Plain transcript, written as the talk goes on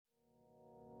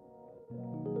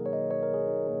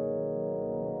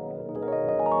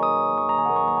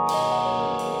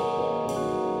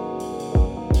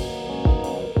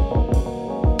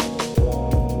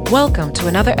Welcome to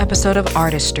another episode of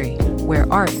Artistry, where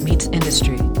art meets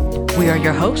industry. We are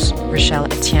your hosts,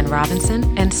 Rochelle Etienne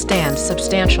Robinson and Stan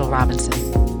Substantial Robinson.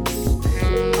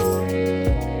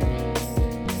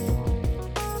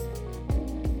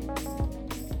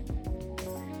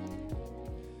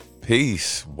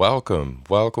 Peace. Welcome.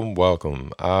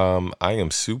 I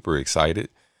am super excited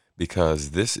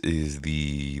because this is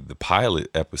the pilot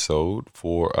episode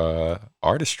for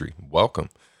Artistry. Welcome.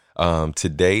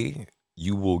 Today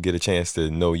you will get a chance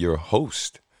to know your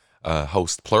host,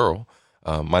 host plural.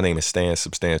 My name is Stan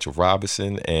Substantial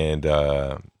Robinson, and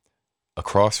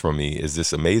across from me is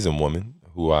this amazing woman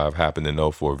who I've happened to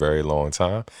know for a very long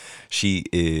time. She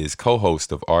is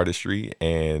co-host of Artistry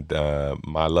and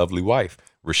my lovely wife,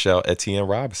 Rochelle Etienne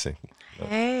Robinson.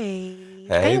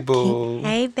 Hey, boo.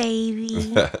 Hey,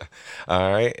 baby.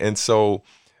 All right. And so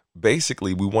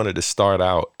basically, we wanted to start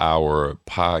out our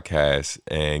podcast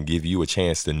and give you a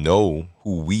chance to know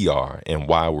who we are and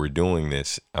why we're doing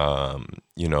this, and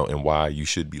why you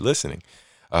should be listening.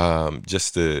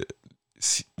 So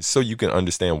you can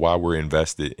understand why we're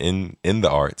invested in the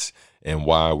arts and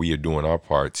why we are doing our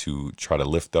part to try to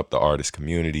lift up the artist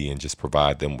community and just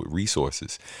provide them with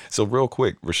resources. So real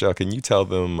quick, Rochelle, can you tell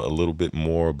them a little bit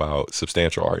more about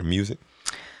Substantial Art and Music?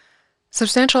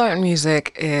 Substantial Art and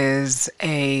Music is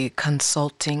a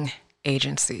consulting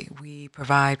agency. We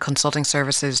provide consulting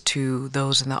services to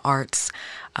those in the arts,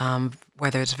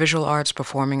 whether it's visual arts,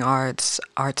 performing arts,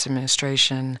 arts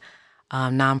administration,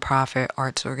 nonprofit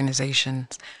arts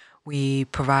organizations. We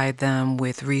provide them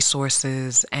with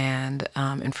resources and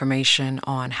information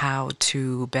on how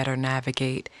to better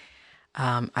navigate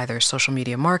either social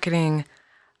media marketing,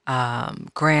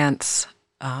 grants,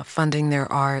 funding their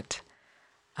art,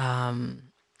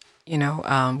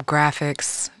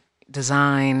 graphics,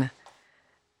 design,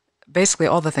 basically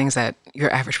all the things that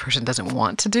your average person doesn't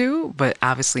want to do, but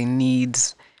obviously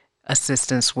needs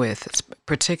assistance with,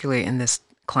 particularly in this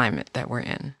climate that we're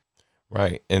in.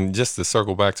 Right. And just to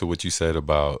circle back to what you said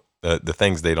about the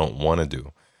things they don't want to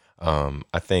do,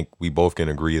 I think we both can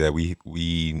agree that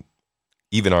we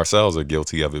even ourselves are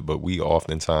guilty of it, but we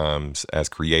oftentimes as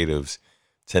creatives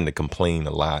tend to complain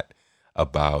a lot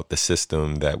about the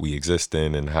system that we exist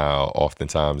in and how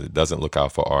oftentimes it doesn't look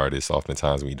out for artists.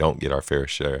 Oftentimes we don't get our fair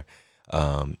share.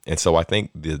 And so I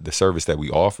think the service that we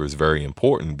offer is very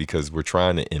important because we're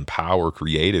trying to empower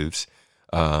creatives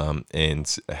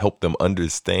and help them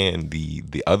understand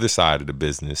the other side of the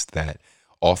business that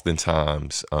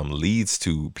oftentimes leads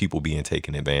to people being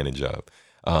taken advantage of.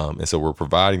 And so we're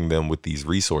providing them with these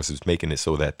resources, making it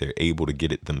so that they're able to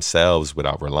get it themselves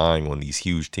without relying on these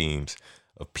huge teams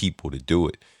of people to do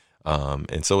it.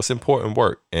 And so it's important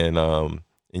work. And I'm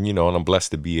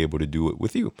blessed to be able to do it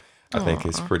with you. I think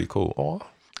it's pretty cool.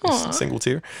 Aww. Single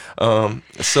tear. I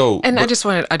just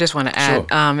want to add,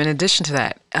 sure. In addition to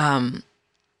that,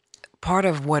 part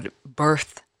of what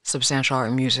birthed Substantial Art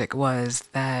and Music was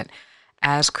that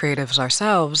as creatives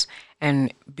ourselves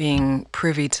and being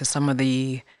privy to some of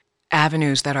the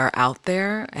avenues that are out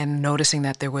there and noticing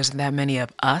that there wasn't that many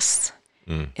of us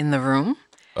in the room.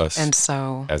 Us. And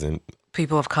so as in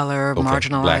people of color, okay,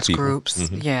 marginalized groups.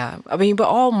 Mm-hmm. Yeah. I mean, but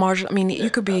all you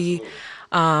could be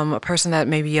a person that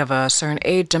may be of a certain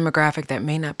age demographic that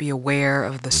may not be aware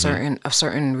of the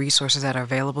certain resources that are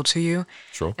available to you.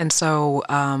 Sure. And so,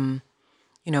 from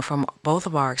both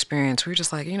of our experience, we were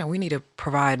just like, we need to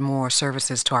provide more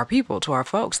services to our people, to our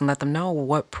folks, and let them know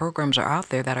what programs are out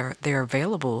there that they're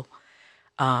available,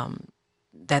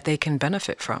 that they can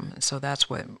benefit from. And so that's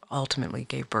what ultimately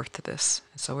gave birth to this.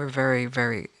 So we're very,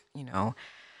 very,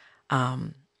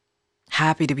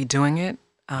 happy to be doing it,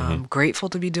 grateful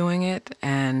to be doing it.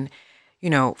 And,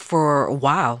 for a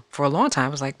long time, I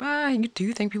was like, do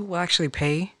you think people will actually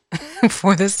pay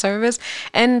for this service?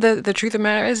 And the truth of the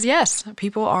matter is, yes,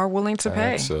 people are willing to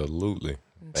pay. Absolutely.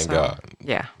 Thank God.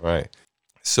 Yeah. Right.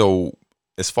 So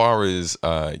as far as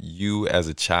you as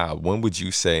a child, when would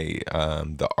you say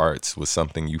the arts was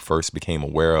something you first became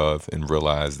aware of and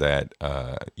realized that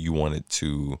you wanted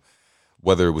to,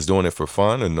 whether it was doing it for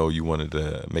fun or no, you wanted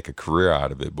to make a career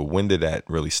out of it, but when did that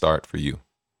really start for you?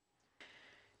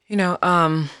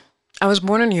 I was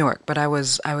born in New York, but I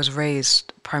was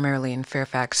raised primarily in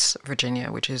Fairfax,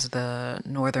 Virginia, which is the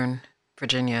northern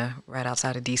Virginia, right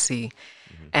outside of D.C.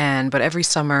 But every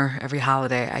summer, every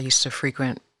holiday, I used to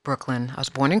frequent Brooklyn. I was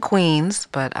born in Queens,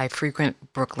 but I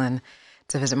frequent Brooklyn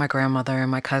to visit my grandmother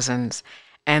and my cousins.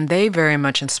 And they very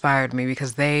much inspired me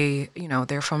because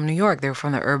they're from New York. They're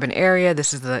from the urban area.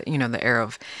 This is the era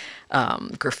of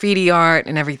graffiti art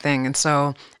and everything. And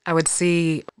so I would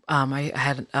see, I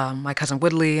had my cousin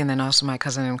Woodley and then also my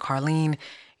cousin Carlene,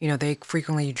 they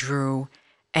frequently drew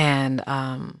And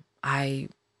I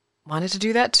wanted to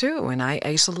do that too. And I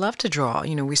used to love to draw.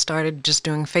 We started just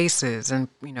doing faces and,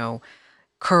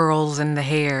 curls in the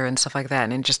hair and stuff like that.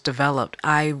 And it just developed.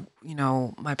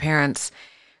 My parents,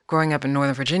 growing up in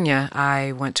Northern Virginia,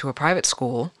 I went to a private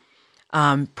school,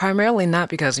 primarily not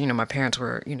because, my parents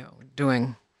were,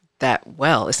 doing that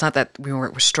well. It's not that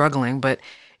were struggling, but,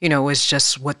 it was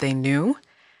just what they knew.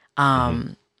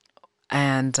 Hmm.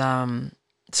 And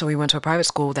so we went to a private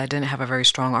school that didn't have a very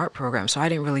strong art program. So I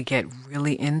didn't really get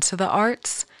really into the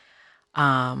arts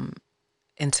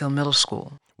until middle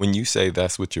school. When you say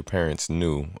that's what your parents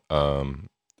knew,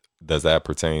 does that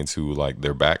pertain to like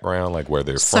their background, like where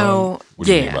they're from? So, What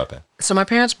do you mean yeah. about that? So my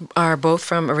parents are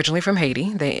both originally from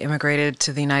Haiti. They immigrated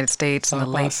to the United States in the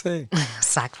Ça late passe.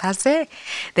 Sac passé.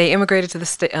 They immigrated to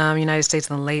the United States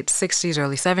in the late 60s,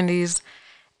 early 70s.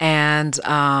 And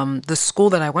the school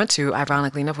that I went to,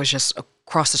 ironically enough, was just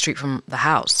across the street from the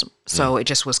house. So it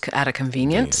just was at a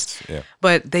convenience. Convenience. Yeah.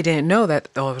 But they didn't know that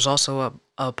there was also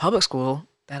a public school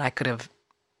that I could have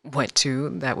went to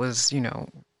that was,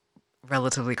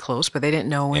 relatively close, but they didn't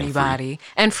know And free. anybody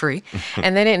and free.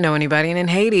 And they didn't know anybody. And in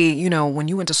Haiti, when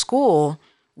you went to school,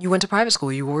 you went to private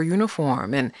school, you wore a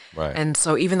uniform. And Right. and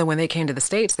so even though when they came to the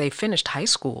States, they finished high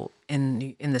school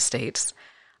in the States.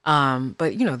 But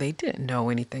they didn't know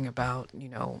anything about,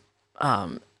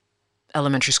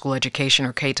 elementary school education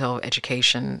or K-12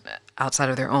 education outside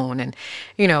of their own. And,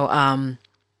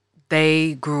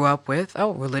 they grew up with,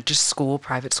 religious school,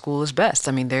 private school is best.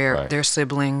 I mean, Right. their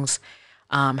siblings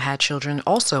had children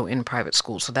also in private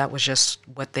school. So that was just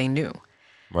what they knew.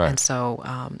 Right. And so,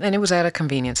 and it was at a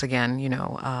convenience again,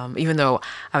 even though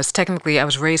I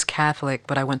was raised Catholic,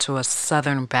 but I went to a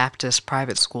Southern Baptist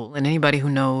private school. And anybody who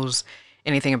knows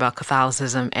anything about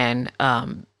Catholicism and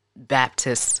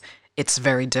Baptists, it's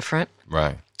very different.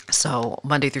 Right. So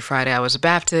Monday through Friday, I was a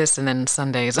Baptist, and then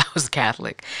Sundays, I was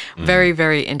Catholic. Hmm. Very,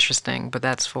 very interesting, but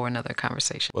that's for another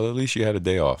conversation. Well, at least you had a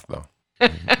day off though.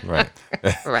 Mhm. Right.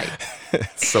 Right.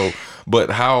 So, but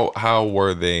how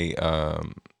were they?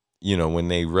 When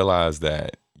they realized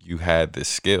that you had this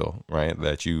skill, right?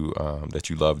 That you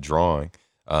love drawing.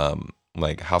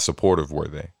 Like how supportive were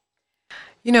they?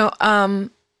 You know,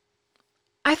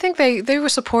 I think they were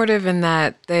supportive in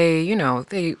that they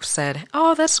said,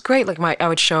 "Oh, that's great." Like I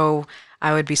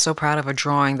would be so proud of a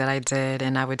drawing that I did,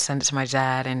 and I would send it to my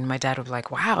dad, and my dad would be like,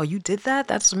 "Wow, you did that?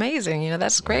 That's amazing.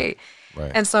 That's Right. great."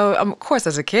 Right. And so, of course,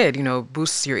 as a kid,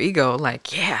 boosts your ego.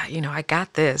 Like, yeah, I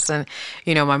got this. And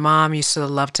my mom used to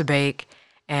love to bake,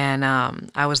 and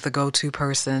I was the go-to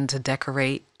person to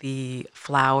decorate the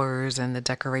flowers and the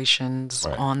decorations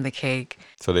Right. on the cake.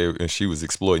 So she was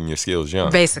exploiting your skills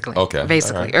young. Basically, Okay. All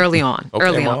basically, right. early on, Okay,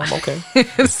 early on. mom. Okay.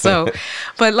 So,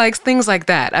 but like things like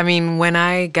that. I mean, when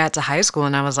I got to high school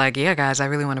and I was like, yeah, guys, I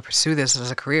really want to pursue this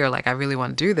as a career. Like, I really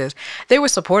want to do this. They were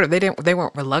supportive. They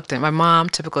weren't reluctant. My mom,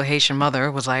 typical Haitian mother,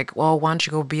 was like, well, why don't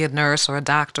you go be a nurse or a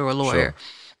doctor or a lawyer? Sure.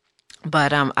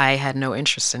 But I had no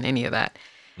interest in any of that.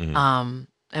 Hmm.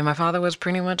 And my father was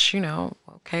pretty much,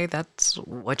 okay, that's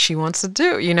what she wants to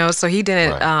do, So he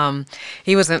didn't, Right.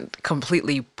 he wasn't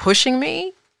completely pushing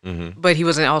me, Hmm. but he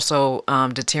wasn't also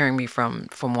deterring me from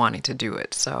wanting to do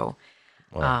it. So,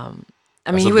 Wow.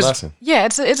 I That's mean, a he was, blessing. yeah,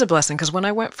 it's a blessing because when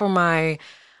I went for my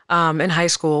in high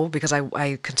school, because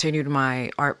I continued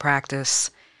my art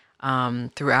practice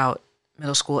throughout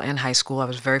middle school and high school, I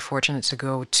was very fortunate to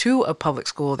go to a public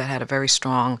school that had a very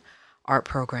strong art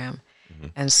program. Hmm.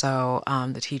 And so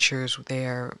the teachers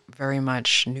there very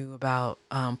much knew about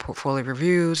portfolio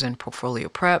reviews and portfolio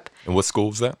prep. And what school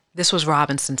was that? This was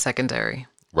Robinson Secondary. And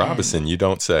Robinson. You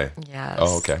don't say. yes,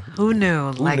 Oh, okay. who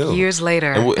knew? Who Like knew? years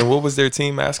later, And what was their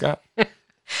team mascot?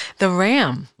 the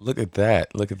Ram. Look at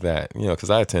that. Look at that. Because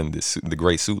I attended the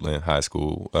great Suitland High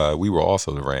School. We were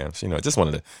also the Rams. Just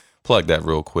wanted to plug that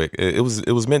real quick. It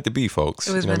was meant to be, folks.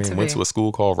 It was You know what meant I to mean? Went be. to a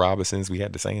school called Robinson's. We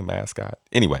had the same mascot.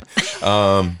 Anyway,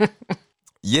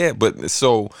 yeah, but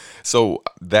so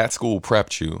that school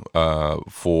prepped you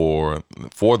for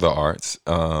the arts,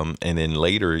 and then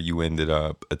later you ended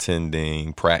up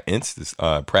attending Pratt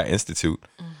Institute.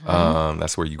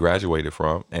 That's where you graduated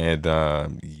from, and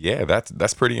yeah,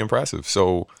 that's pretty impressive.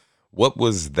 So, what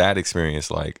was that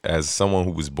experience like as someone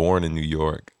who was born in New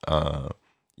York?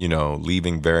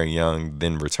 Leaving very young,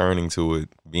 then returning to it,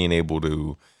 being able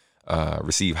to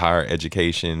receive higher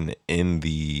education in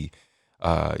the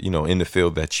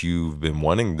field that you've been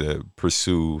wanting to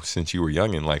pursue since you were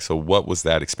young. And like, so what was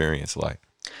that experience like?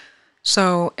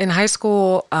 So in high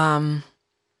school,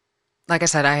 like I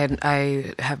said,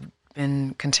 I have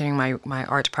been continuing my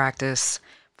art practice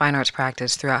fine arts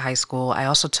practice throughout high school. I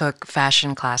also took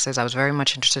fashion classes. I was very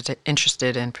much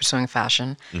interested in pursuing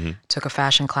fashion. Hmm. Took a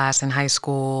fashion class in high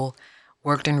school,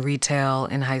 worked in retail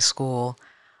in high school,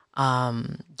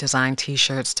 designed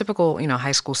T-shirts, typical,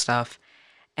 high school stuff.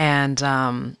 And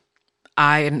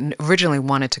originally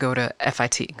wanted to go to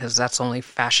FIT because that's the only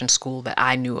fashion school that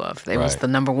I knew of. It was Right. the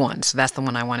number one, so that's the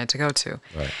one I wanted to go to.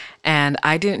 Right. And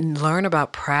I didn't learn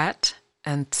about Pratt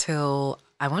until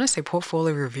I want to say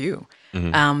portfolio review.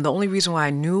 Hmm. The only reason why I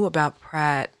knew about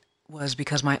Pratt was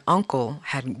because my uncle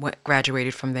had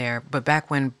graduated from there, but back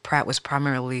when Pratt was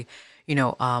primarily,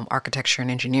 architecture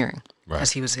and engineering, Right.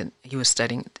 because he was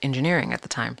studying engineering at the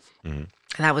time. Hmm.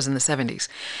 And that was in the 70s.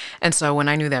 And so when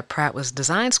I knew that Pratt was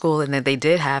design school and that they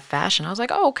did have fashion, I was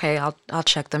like, oh, okay, I'll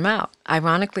check them out.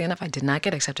 Ironically enough, I did not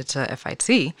get accepted to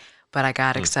FIT, but I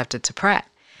got accepted to Pratt.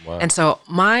 Wow. And so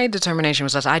my determination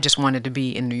was that I just wanted to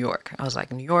be in New York. I was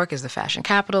like, New York is the fashion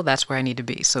capital. That's where I need to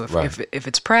be. So if, Right. if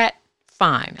it's Pratt,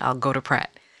 fine, I'll go to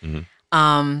Pratt. Mhm.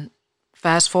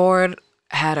 Fast forward,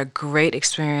 had a great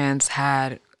experience,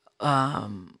 had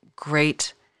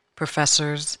great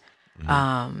professors.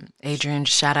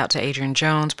 Shout out to Adrian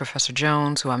Jones, Professor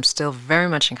Jones, who I'm still very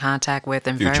much in contact with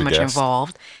and very Future much guest.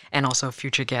 involved, and also a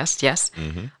future guest, yes.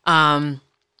 Hmm.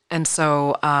 And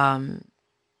so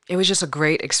it was just a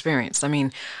great experience. I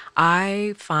mean,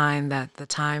 I find that the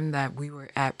time that we were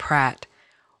at Pratt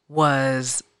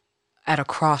was at a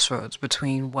crossroads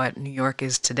between what New York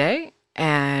is today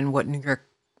and what New York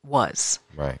was.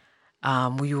 Right.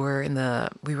 We were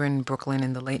in Brooklyn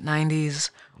in the late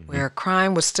 '90s, where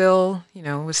crime was still,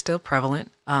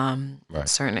 prevalent in Right.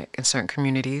 certain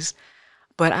communities.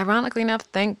 But ironically enough,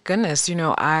 thank goodness,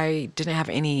 I didn't have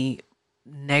any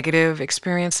negative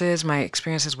experiences. My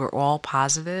experiences were all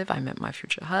positive. I met my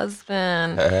future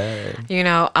husband. Hey.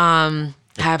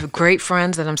 Have great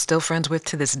friends that I'm still friends with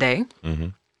to this day. Hmm.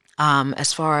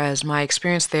 As far as my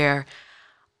experience there,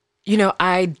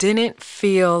 I didn't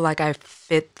feel like I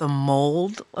fit the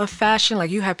mold of fashion. Like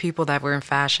you have people that were in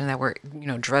fashion that were,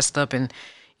 dressed up in,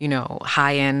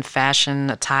 high-end fashion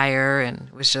attire. And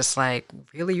it was just like,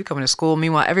 really, you coming to school?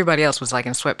 Meanwhile, everybody else was like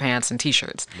in sweatpants and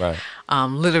T-shirts. Right.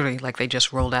 Literally like they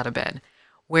just rolled out of bed.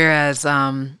 Whereas,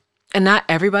 and not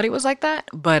everybody was like that,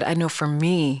 but I know for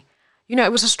me,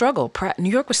 it was a struggle. New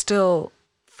York was still,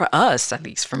 for us, at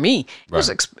least for me, it was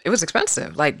Right. it was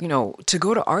expensive. Like, to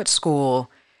go to art school,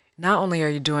 not only are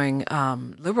you doing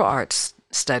liberal arts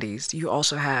studies, you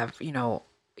also have,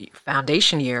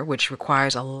 foundation year, which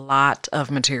requires a lot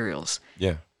of materials.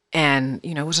 Yeah. And,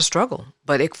 it was a struggle,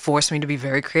 but it forced me to be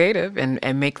very creative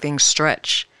and make things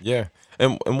stretch. Yeah.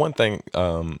 And one thing,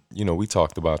 we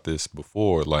talked about this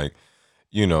before, like,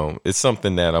 it's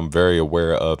something that I'm very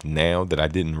aware of now that I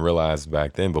didn't realize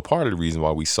back then. But part of the reason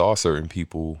why we saw certain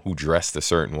people who dressed a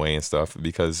certain way and stuff,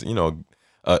 because,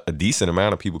 a decent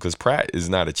amount of people, because Pratt is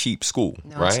not a cheap school,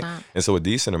 No, right? it's not. And so a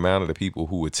decent amount of the people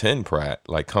who attend Pratt,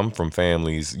 like, come from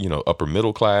families, upper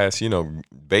middle class,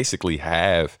 basically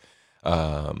have,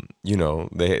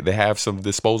 they have some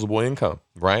disposable income,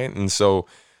 right? And so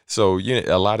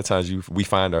a lot of times we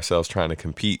find ourselves trying to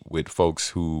compete with folks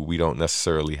who we don't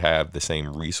necessarily have the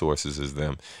same resources as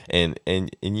them. And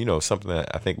something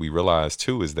that I think we realize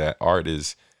too is that art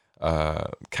is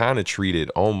kind of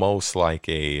treated almost like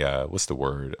a what's the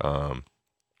word?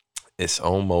 It's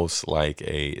almost like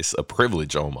it's a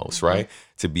privilege almost, right?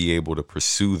 To be able to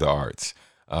pursue the arts,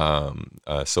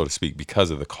 so to speak, because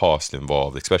of the cost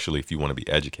involved, especially if you want to be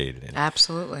educated in it.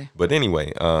 Absolutely. But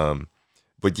anyway,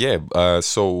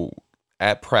 so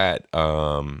at Pratt,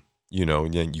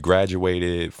 you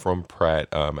graduated from Pratt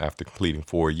after completing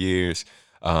 4 years.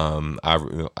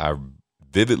 I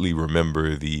vividly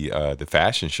remember the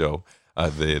fashion show,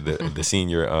 the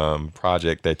senior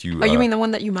project that you. Oh, you mean the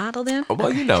one that you modeled in?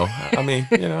 Well,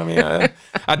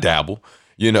 I dabble,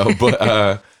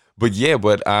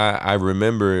 but I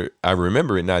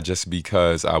remember it not just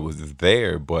because I was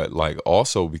there, but like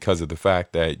also because of the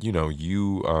fact that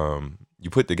you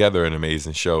put together an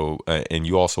amazing show, and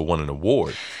you also won an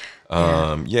award.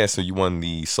 So you won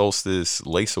the Solstice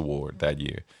Lace Award that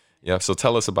year. Yeah, so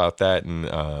tell us about that and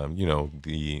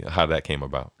how that came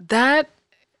about. That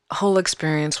whole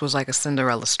experience was like a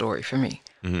Cinderella story for me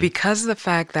because of the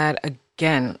fact that,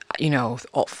 again,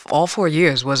 all 4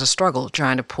 years was a struggle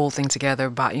trying to pull things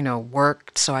together, but,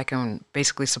 work so I can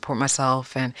basically support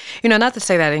myself. And, not to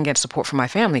say that I didn't get support from my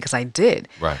family because I did,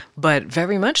 Right. but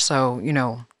very much so,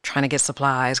 trying to get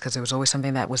supplies because there was always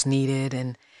something that was needed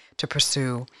and to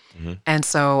pursue. And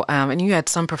so, and you had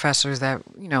some professors that,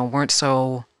 weren't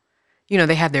so,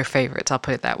 they had their favorites. I'll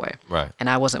put it that way. Right. And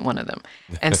I wasn't one of them.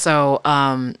 And so,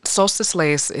 Solstice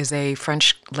Lace is a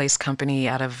French lace company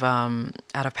out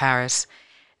of Paris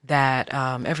that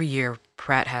every year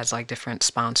Pratt has like different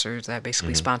sponsors that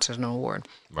basically sponsors an award.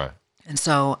 Right. And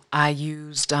so I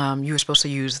used, you were supposed to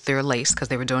use their lace because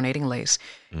they were donating lace.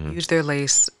 Use their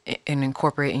lace and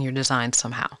incorporate in your design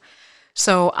somehow.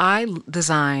 So I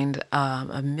designed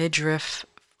a midriff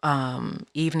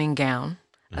evening gown,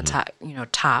 a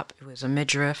top. It was a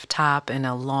midriff top and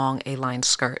a long A-line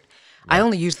skirt. Right. I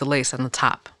only used the lace on the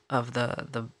top of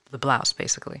the blouse,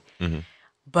 basically.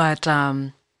 But,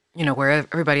 where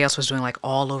everybody else was doing like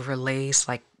all over lace,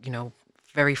 like,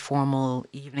 very formal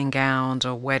evening gowns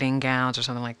or wedding gowns or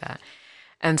something like that.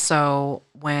 And so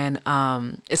when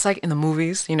it's like in the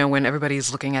movies, when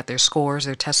everybody's looking at their scores,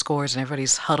 their test scores, and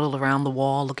everybody's huddled around the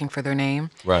wall looking for their name.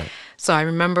 Right. So I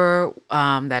remember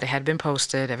that it had been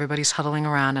posted. Everybody's huddling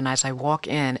around, and as I walk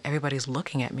in, everybody's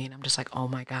looking at me, and I'm just like, oh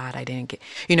my God, I didn't get,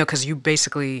 because you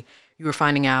were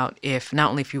finding out if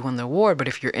not only if you won the award, but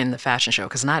if you're in the fashion show,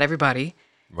 because not everybody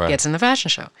gets in the fashion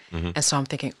show. And so I'm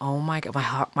thinking, oh my God,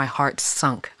 my heart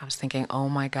sunk. I was thinking, oh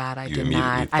my God, I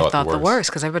thought the worst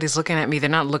because everybody's looking at me. They're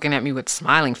not looking at me with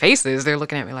smiling faces. They're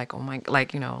looking at me like, oh my,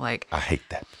 like, I hate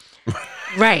that.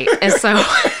 Right. And so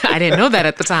I didn't know that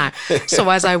at the time. So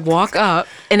as I walk up,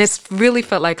 and it's really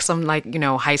felt like some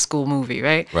high school movie,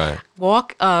 right? Right.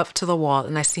 Walk up to the wall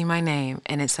and I see my name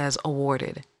and it says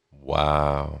awarded.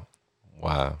 Wow.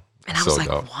 And I was like,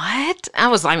 dope. What? I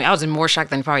was in more shock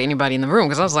than probably anybody in the room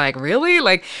because I was like, really?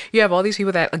 Like, you have all these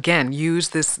people that, again, use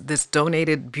this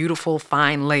donated, beautiful,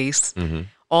 fine lace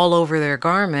all over their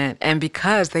garment. And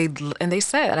because they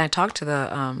said, and I talked to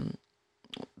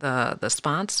the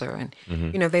sponsor, and,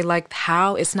 they liked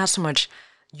how it's not so much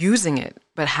using it,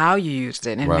 but how you used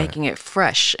it and making it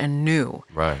fresh and new.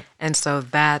 Right. And so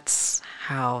that's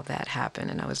how that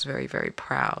happened. And I was very, very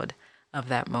proud of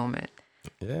that moment.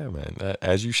 Yeah, man,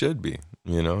 as you should be.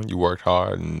 You worked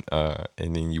hard, and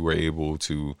then you were able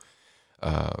to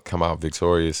come out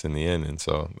victorious in the end. And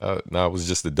so that was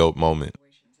just a dope moment.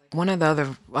 One of the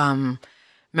other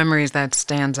memories that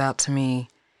stands out to me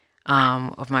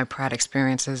of my Pratt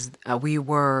experiences, we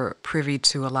were privy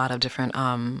to a lot of different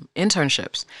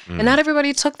internships. And not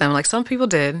everybody took them. Like some people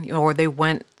did, or they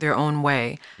went their own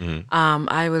way.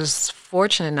 I was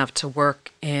fortunate enough to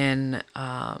work in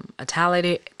a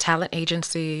talent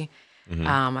agency.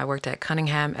 I worked at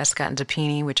Cunningham, Escott, and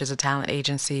DePini, which is a talent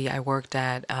agency. I worked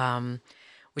at,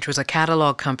 which was a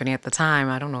catalog company at the time.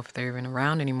 I don't know if they're even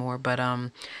around anymore, but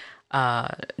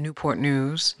Newport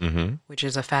News, which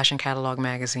is a fashion catalog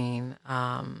magazine.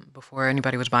 Before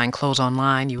anybody was buying clothes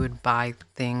online, you would buy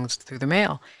things through the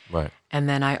mail. Right. And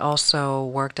then I also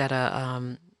worked at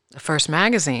a First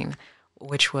Magazine,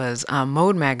 which was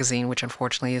Mode Magazine, which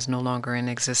unfortunately is no longer in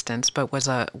existence, but was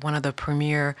one of the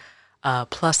premier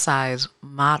plus size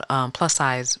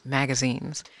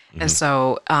magazines. And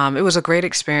so it was a great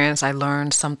experience. I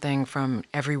learned something from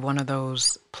every one of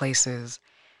those places,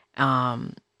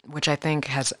 which I think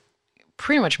has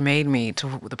pretty much made me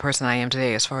to the person I am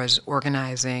today as far as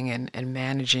organizing and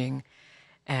managing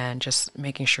and just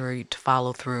making sure to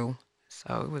follow through.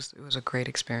 So it was a great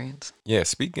experience. Yeah,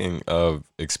 speaking of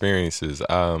experiences,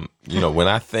 when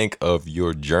I think of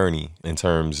your journey in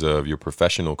terms of your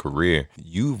professional career,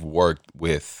 you've worked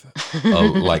with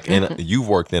you've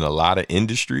worked in a lot of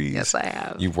industries. Yes, I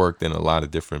have. You've worked in a lot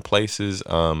of different places.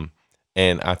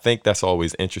 And I think that's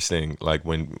always interesting. Like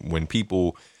when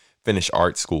people finish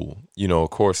art school, of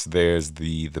course, there's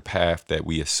the path that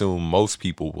we assume most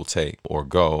people will take or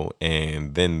go.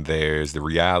 And then there's the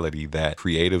reality that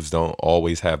creatives don't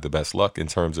always have the best luck in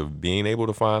terms of being able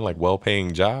to find like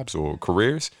well-paying jobs or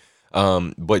careers.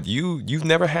 But you've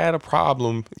never had a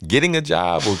problem getting a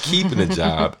job or keeping a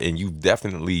job. And you've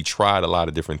definitely tried a lot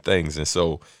of different things. And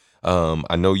so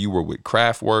I know you were with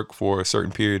Kraftwerk for a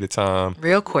certain period of time.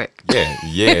 Real quick.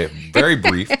 Yeah, very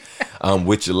brief,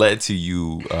 which led to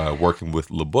you working with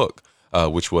Le Book,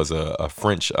 which was a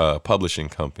French publishing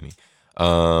company,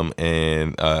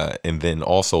 and then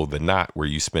also The Knot, where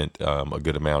you spent a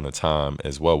good amount of time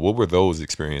as well. What were those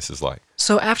experiences like?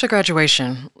 So after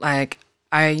graduation,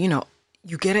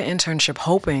 you get an internship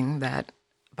hoping that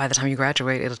by the time you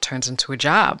graduate, it turns into a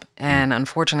job. And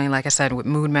unfortunately, like I said, with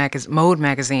Mode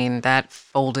Magazine, that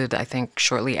folded, I think,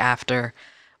 shortly after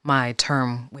my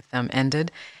term with them ended.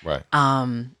 Right.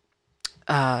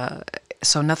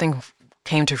 So nothing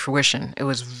came to fruition. It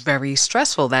was very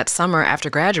stressful that summer after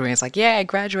graduating. It's like, yeah, I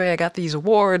graduated, I got these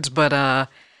awards, but I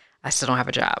still don't have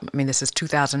a job. I mean, this is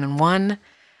 2001.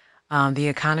 The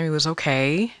economy was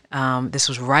okay. This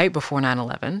was right before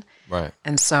 9/11. Right.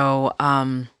 And so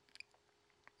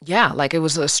yeah, like it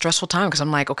was a stressful time because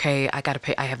I'm like, okay, I got to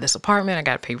pay, I have this apartment, I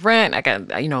got to pay rent,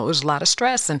 it was a lot of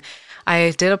stress. And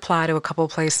I did apply to a couple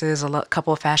of places,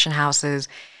 couple of fashion houses.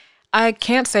 I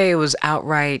can't say it was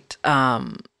outright,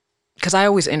 because I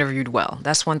always interviewed well.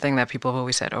 That's one thing that people have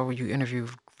always said, oh, you interview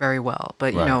very well.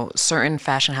 But, Right. certain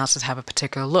fashion houses have a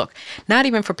particular look. Not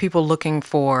even for people looking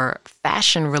for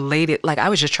fashion related. Like I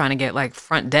was just trying to get like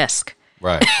front desk,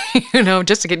 Right.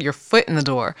 just to get your foot in the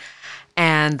door.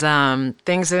 And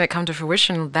things didn't come to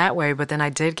fruition that way. But then I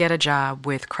did get a job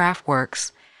with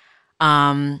Craftworks.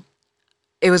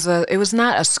 It was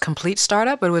not a complete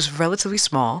startup, but it was relatively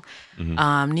small.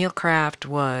 Hmm. Neil Craft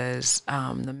was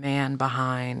the man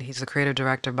behind. He's the creative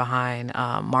director behind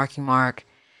Marky Mark,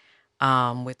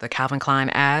 with the Calvin Klein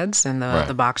ads and the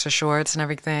Right. boxer shorts and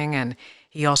everything. And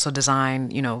he also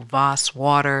designed, Voss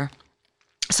water.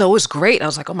 So it was great. I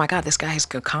was like, oh my God, this guy has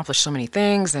accomplished so many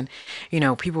things. And,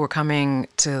 people were coming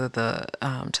to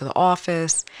the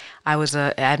office. I was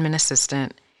an admin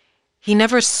assistant. He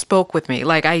never spoke with me.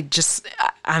 Like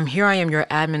I'm here. I am your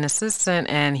admin assistant,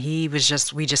 and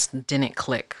we just didn't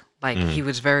click. Like he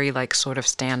was very like sort of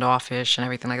standoffish and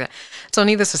everything like that. So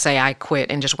needless to say, I quit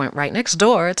and just went right next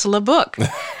door to Le Book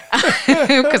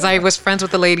because I was friends with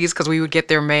the ladies because we would get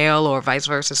their mail or vice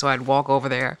versa. So I'd walk over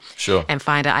there Sure. and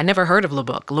find out. I never heard of Le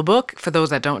Book. Le Book, for those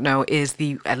that don't know, is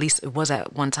at least it was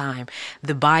at one time,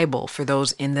 the Bible for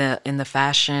those in the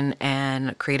fashion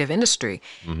and creative industry.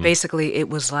 Basically, it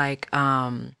was like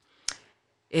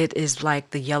it is like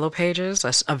the Yellow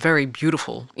Pages, a very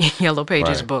beautiful Yellow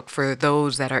Pages Right. book for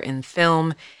those that are in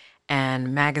film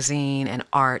and magazine and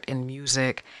art and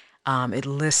music. It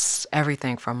lists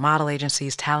everything from model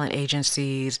agencies, talent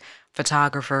agencies,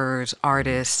 photographers,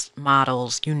 artists,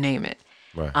 models, you name it.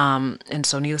 Right. And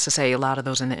so, needless to say, a lot of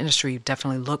those in the industry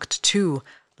definitely looked to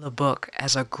the book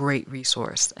as a great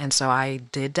resource. And so I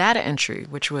did data entry,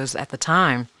 which was at the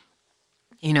time,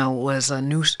 was a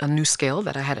new skill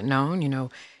that I hadn't known.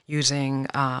 Using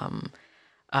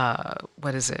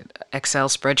what is it, Excel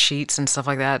spreadsheets and stuff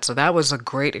like that. So that was a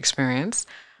great experience.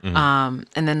 And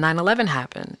then 9/11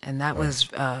 happened, and that was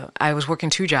I was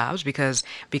working two jobs because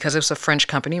it was a French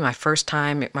company. My first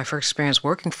experience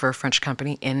working for a French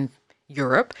company in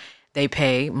Europe.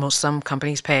 Some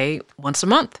companies pay once a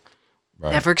month.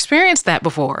 Right. Never experienced that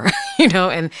before,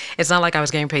 and it's not like I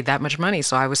was getting paid that much money.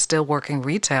 So I was still working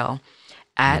retail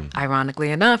at, ironically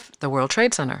enough, the World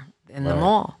Trade Center in the Right.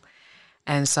 mall.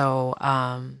 And so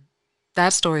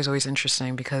that story is always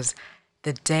interesting because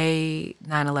the day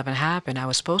 9/11 happened, I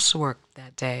was supposed to work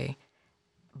that day,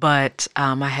 but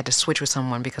I had to switch with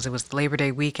someone because it was Labor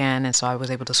Day weekend, and so I was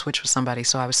able to switch with somebody.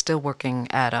 So I was still working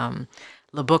at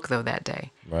Le Book, though, that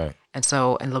day. Right.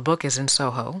 And Le Book is in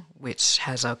Soho, which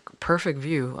has a perfect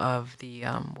view of the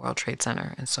World Trade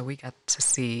Center. And so we got to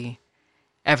see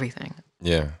everything.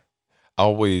 Yeah. I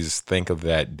always think of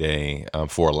that day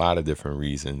for a lot of different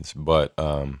reasons, but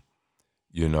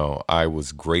I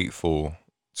was grateful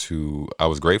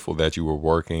that you were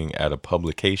working at a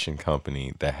publication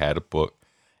company that had a book,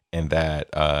 and that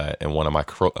and one of my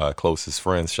closest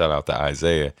friends, shout out to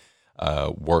Isaiah,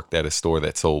 worked at a store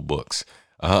that sold books.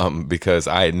 Because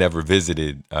I had never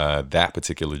visited that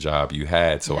particular job you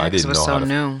had, so Yeah, I 'cause it didn't was know so how to.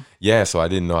 new. Yeah, so I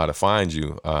didn't know how to find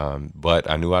you, but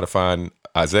I knew how to find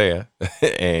Isaiah,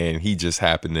 and they just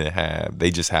happened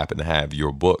to have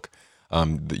your book,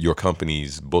 your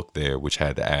company's book there, which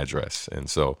had the address, and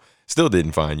so still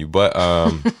didn't find you, but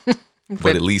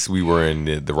but at least we were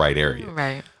in the right area.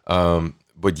 Right.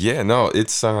 But yeah, no,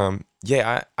 it's I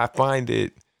find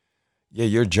it. Yeah,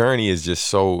 your journey is just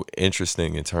so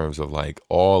interesting in terms of like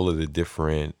all of the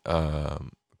different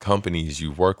companies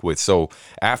you work with. So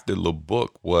after Le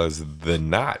Book was The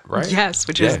Knot, right? Yes,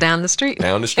 which Yeah. was down the street.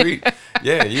 Down the street.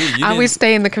 Yeah, you I always didn't.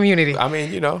 stay in the community. I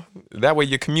mean, that way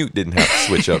your commute didn't have to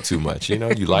switch up too much. You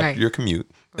liked Right. your commute.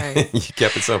 Right. You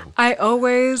kept it simple. I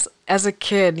always, as a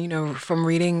kid, from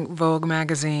reading Vogue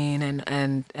magazine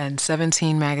and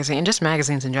 17 magazine, and just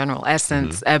magazines in general,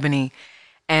 Essence, Ebony,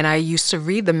 and I used to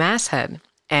read the masthead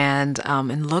and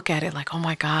look at it like, oh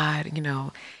my God,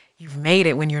 you've made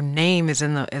it when your name is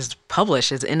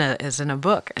published, is in a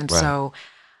book. And Right. so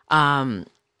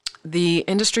the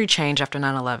industry changed after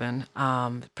 9/11,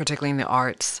 particularly in the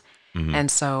arts. And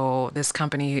so this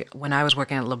company, when I was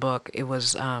working at Le Book, it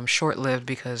was short-lived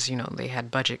because, they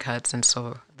had budget cuts. And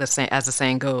so as the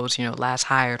saying goes, last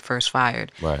hired, first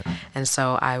fired. Right. And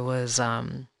so I was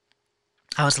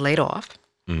laid off,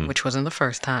 which wasn't the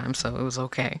first time, so it was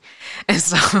okay. And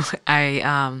so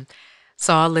I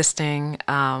saw a listing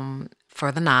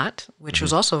for The Knot, which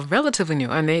was also relatively new.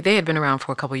 And they had been around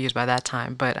for a couple of years by that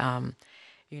time. But,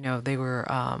 They were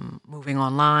moving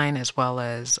online as well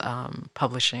as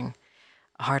publishing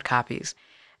hard copies.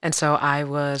 And so I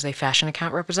was a fashion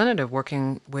account representative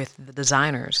working with the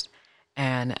designers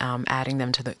and adding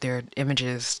them to their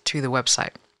images to the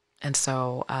website. And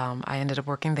so I ended up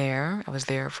working there. I was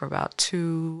there for about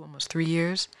almost 3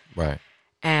 years. Right.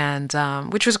 And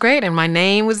which was great. And my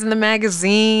name was in the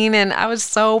magazine, and I was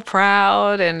so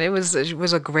proud. And it was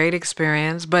a great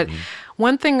experience. But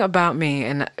one thing about me,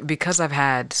 and because I've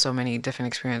had so many different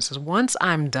experiences, once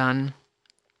I'm done,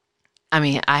 I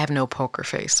mean, I have no poker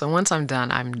face. So once I'm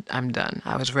done, I'm done.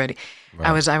 I was ready. Right.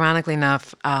 I was, ironically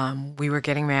enough, we were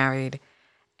getting married,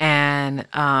 and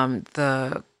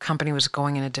the company was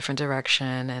going in a different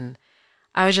direction, and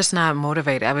I was just not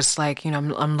motivated. I was like,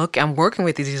 I'm working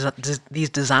with these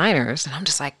designers, and I'm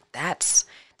just like, that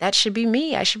should be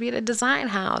me. I should be at a design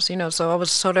house, So I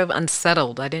was sort of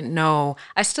unsettled. I didn't know.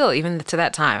 I still, even to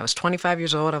that time, I was 25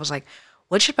 years old. I was like,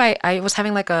 what should I was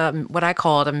having like what I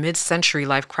called a mid-century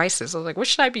life crisis. I was like, what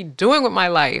should I be doing with my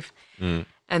life?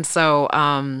 And so,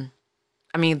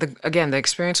 I mean, the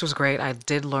experience was great. I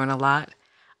did learn a lot.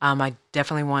 I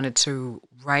definitely wanted to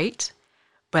write,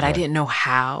 but I didn't know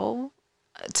how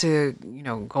to,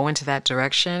 go into that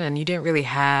direction. And you didn't really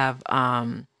have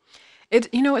it.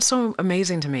 It's so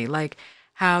amazing to me, like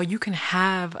how you can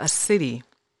have a city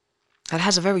that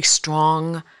has a very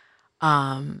strong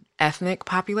ethnic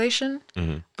population,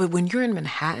 but when you're in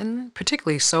Manhattan,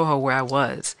 particularly Soho, where I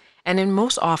was, and in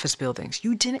most office buildings,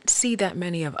 you didn't see that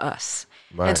many of us.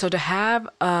 Right. And so to have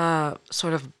a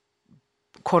sort of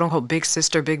quote unquote big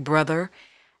sister, big brother,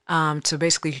 to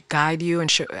basically guide you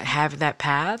and have that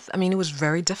path, I mean, it was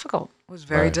very difficult. It was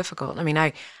very difficult. I mean,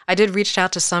 I did reach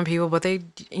out to some people, but they,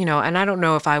 and I don't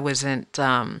know if I wasn't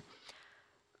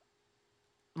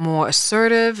more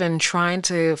assertive and trying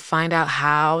to find out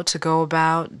how to go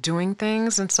about doing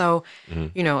things. And so,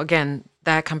 again,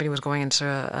 that company was going into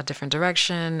a different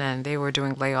direction, and they were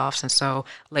doing layoffs. And so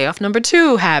layoff number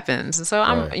 2 happens. And so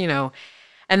I'm,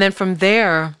 and then from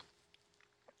there,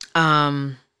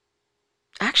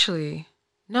 actually,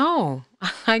 no,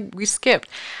 we skipped.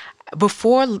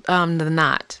 Before the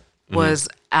Knot was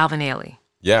Alvin Ailey.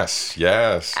 Yes.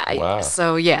 Wow.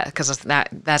 So yeah, because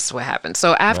that's what happened.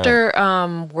 So after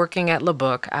working at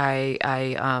LeBook, I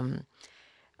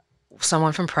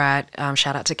someone from Pratt,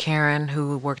 shout out to Karen,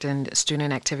 who worked in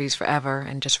student activities forever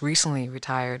and just recently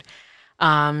retired.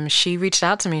 She reached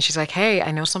out to me. She's like, "Hey, I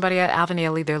know somebody at Alvin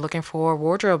Ailey. They're looking for a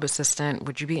wardrobe assistant.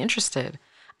 Would you be interested?"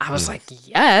 I was like,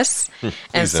 "Yes."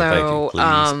 And so,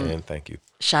 thank you.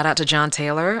 Shout out to John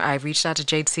Taylor. I reached out to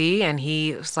JT, and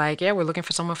he was like, "Yeah, we're looking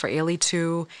for someone for Ailey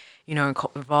too. It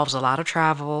involves a lot of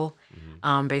travel.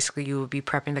 Basically, you would be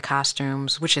prepping the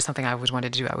costumes, which is something I always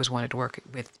wanted to do. I always wanted to work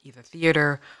with either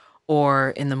theater or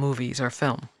in the movies or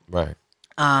film." Right.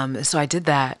 So I did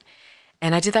that.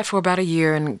 And I did that for about a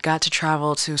year and got to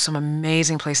travel to some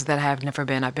amazing places that I have never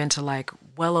been. I've been to like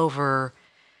well over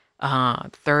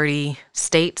 30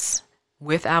 states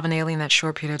with Alvin Ailey in that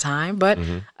short period of time. But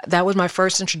that was my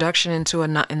first introduction into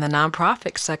in the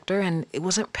nonprofit sector, and it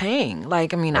wasn't paying.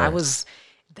 Like, I mean, that was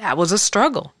a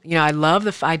struggle. I love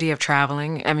the idea of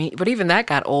traveling. I mean, but even that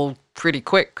got old pretty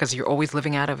quick because you're always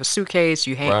living out of a suitcase.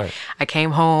 I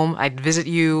came home, I'd visit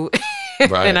you.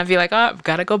 And I'd be like, "Oh, I've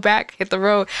got to go back, hit the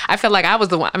road." I felt like I was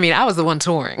the one. I mean, I was the one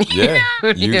touring. Yeah,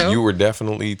 you were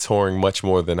definitely touring much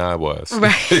more than I was.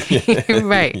 Right,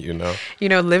 right.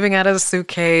 Living out of a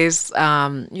suitcase.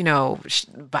 Back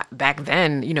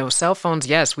then, cell phones.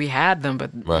 Yes, we had them, but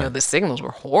the signals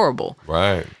were horrible.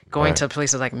 Right. Going to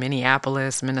places like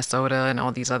Minneapolis, Minnesota, and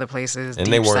all these other places. And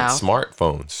they weren't South.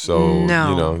 Smartphones, so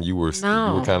you were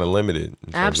kind of limited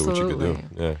in terms of what you could do.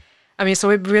 Yeah. I mean, so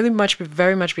it really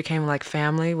very much became like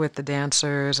family with the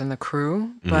dancers and the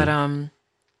crew. But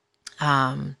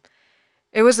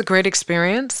it was a great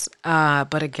experience.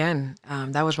 But again,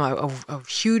 that was a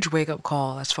huge wake-up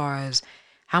call as far as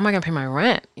how am I going to pay my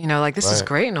rent? This is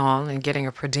great and all, and getting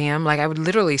a per diem. Like, I would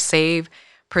literally save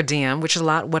per diem, which is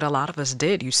what a lot of us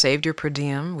did. You saved your per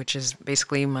diem, which is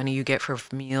basically money you get for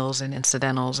meals and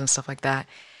incidentals and stuff like that.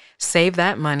 Save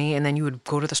that money, and then you would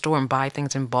go to the store and buy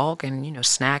things in bulk and,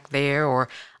 snack there. Or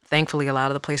thankfully, a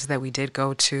lot of the places that we did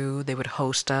go to, they would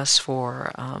host us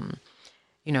for,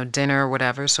 dinner or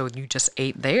whatever. So you just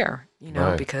ate there,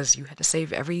 because you had to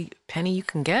save every penny you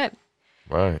can get.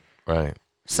 Right.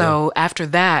 So after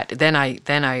that, then I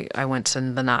went to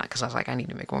the Knot because I was like, I need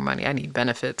to make more money. I need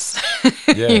benefits.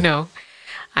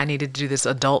 I needed to do this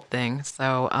adult thing.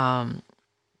 So,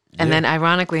 then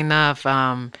ironically enough,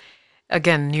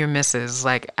 again, near misses.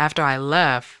 Like, after I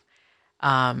left,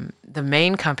 The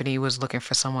main company was looking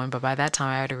for someone, but by that time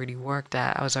I had already worked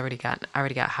at. I already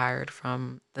got hired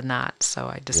from the Knot, so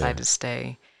I Yeah. decided to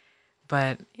stay.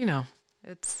 But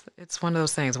it's one of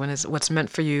those things when it's what's meant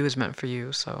for you is meant for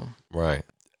you. So Right.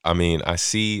 I mean, I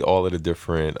see all of the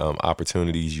different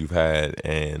opportunities you've had,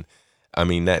 and I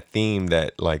mean that theme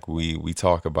that like we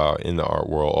talk about in the art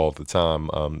world all the time,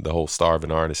 the whole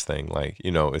starving artist thing. Like,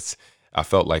 it's I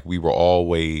felt like we were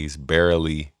always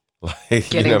barely like,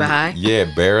 getting by. yeah,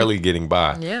 barely getting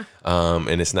by. Yeah.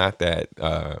 And it's not that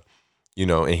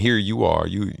and here you are,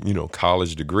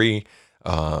 college degree,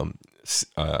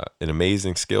 an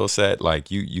amazing skill set.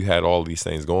 Like you had all these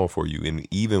things going for you, and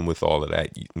even with all of that,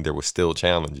 there were still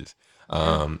challenges.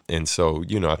 Yeah. And so,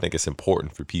 I think it's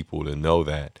important for people to know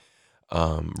that,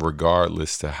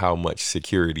 regardless to how much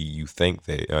security you think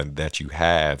that you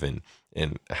have, and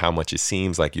how much it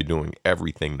seems like you're doing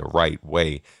everything the right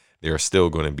way, there are still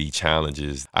going to be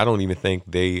challenges. I don't even think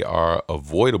they are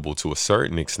avoidable to a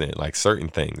certain extent, like certain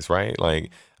things, right? Like,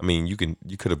 I mean, you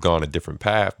could have gone a different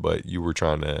path, but you were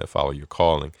trying to follow your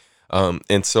calling.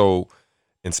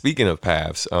 And speaking of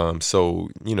paths, so,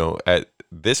 at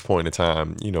this point in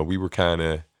time, we were kind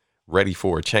of ready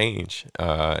for a change.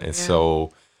 And Yeah.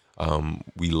 so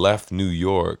we left New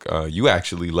York. You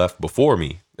actually left before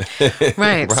me.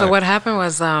 Right. So Right. what happened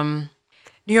was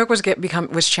New York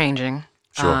was changing.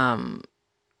 Sure.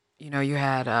 You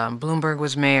had Bloomberg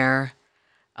was mayor.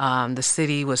 The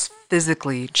city was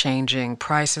physically changing.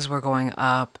 Prices were going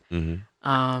up. Hmm.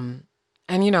 And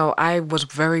I was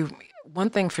one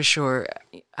thing for sure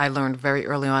I learned very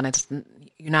early on, it's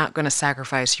you're not going to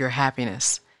sacrifice your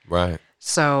happiness. Right.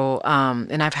 So,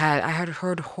 and I had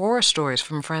heard horror stories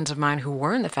from friends of mine who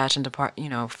were in the fashion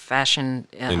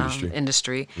Industry.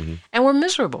 industry, Hmm. and were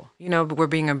miserable. Were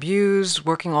being abused,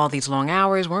 working all these long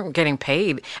hours, weren't getting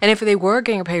paid, and if they were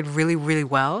getting paid really, really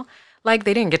well, like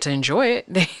they didn't get to enjoy it.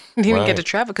 They didn't get to Right.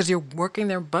 travel because you're working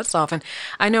their butts off. And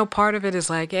I know part of it is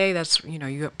like, hey, that's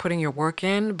you're putting your work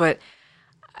in, but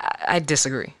I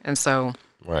disagree, and so.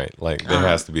 Right. Like there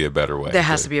has to be a better way. There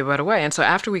has to be a better way. And so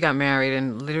after we got married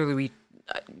and literally we,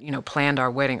 planned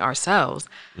our wedding ourselves,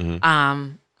 Hmm.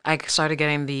 I started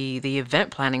getting the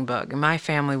event planning bug. In my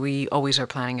family, we always are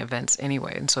planning events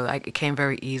anyway. And so it came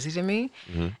very easy to me.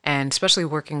 Hmm. And especially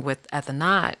working at the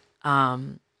Knot,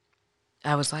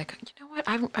 I was like, you know what?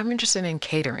 I'm interested in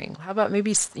catering. How about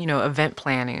maybe, event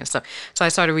planning and stuff. So I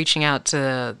started reaching out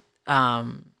to,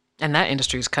 and that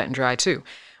industry is cut and dry too.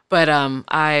 But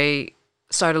I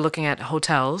started looking at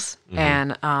hotels Hmm.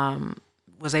 and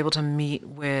was able to meet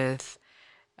with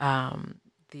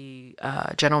the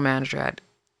general manager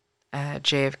at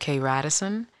JFK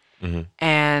Radisson, Hmm.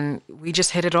 and we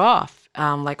just hit it off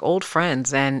like old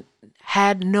friends, and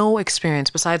had no experience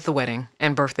besides the wedding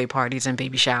and birthday parties and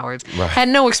baby showers. Right. Had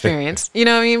no experience, you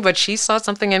know what I mean? But she saw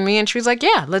something in me, and she was like,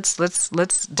 "Yeah, let's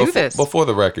do this." Before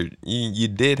the record, you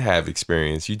did have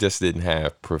experience. You just didn't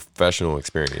have professional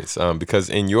experience. Because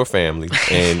in your family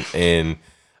and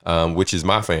which is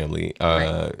my family,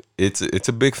 Right. it's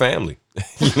a big family.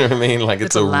 You know what I mean? Like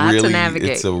It's a lot to navigate.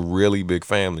 it's a really big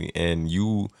family, and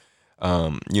you.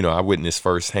 I witnessed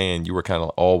firsthand. You were kind of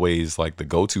always like the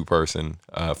go-to person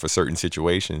for certain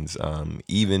situations,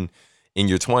 even in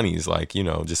your 20s, like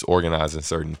just organizing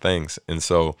certain things. And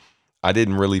so, I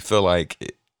didn't really feel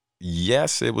like,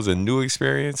 yes, it was a new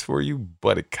experience for you,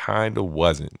 but it kind of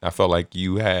wasn't. I felt like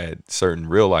you had certain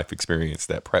real life experience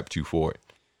that prepped you for it.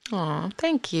 Oh,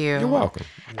 thank you. You're welcome.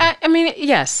 I mean,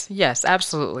 yes,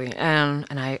 absolutely, and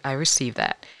I received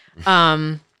that.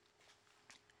 Um,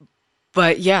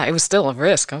 but yeah, it was still a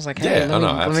risk. I was like, hey, Yeah, no,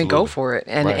 let me go absolutely. for it,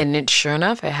 and Right. sure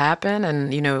enough, it happened.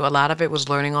 And a lot of it was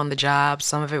learning on the job.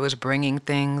 Some of it was bringing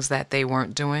things that they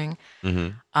weren't doing.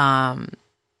 Hmm.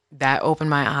 That opened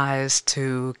my eyes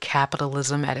to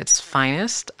capitalism at its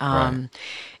finest. Right.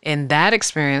 In that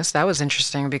experience, that was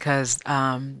interesting because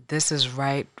this is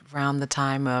right around the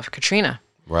time of Katrina.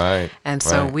 Right. And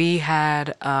so Right. we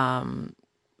had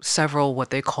several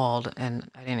what they called, and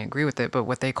I didn't agree with it, but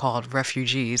what they called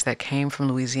refugees that came from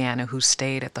Louisiana who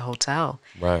stayed at the hotel,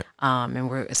 Right. and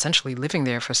were essentially living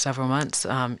there for several months.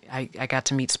 I got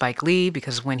to meet Spike Lee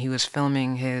because when he was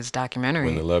filming his When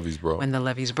documentary, the levees broke. When the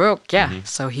Levees Broke, yeah. Hmm.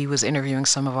 So he was interviewing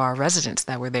some of our residents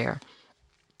that were there.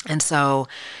 And so,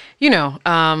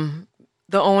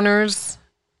 the owners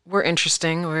were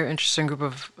interesting. We're an interesting group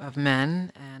of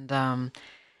men, and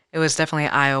it was definitely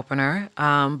an eye opener.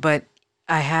 But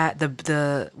I had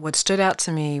what stood out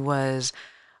to me was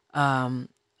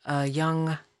a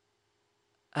young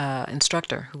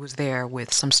instructor who was there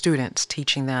with some students,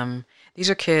 teaching them. These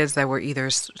are kids that were either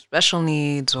special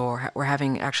needs or were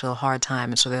having actually a hard time,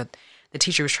 and so the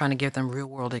teacher was trying to give them real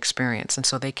world experience. And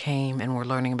so they came and were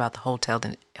learning about the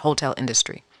hotel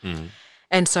industry.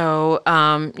 And so,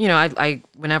 I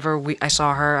whenever I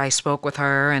saw her, I spoke with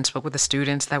her and spoke with the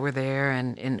students that were there.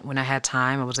 And when I had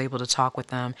time, I was able to talk with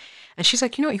them. And she's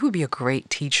like, you would be a great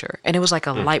teacher. And it was like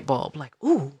a light bulb, like,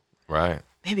 ooh, Right.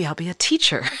 maybe I'll be a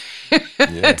teacher.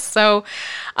 Yeah. So,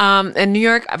 in New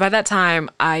York, by that time,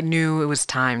 I knew it was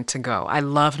time to go. I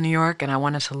love New York and I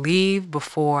wanted to leave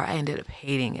before I ended up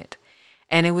hating it.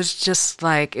 And it was just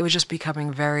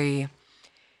becoming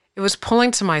it was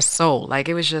pulling to my soul. Like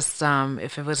it was just,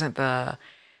 if it wasn't the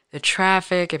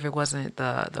traffic, if it wasn't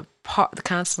the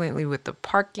constantly with the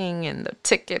parking and the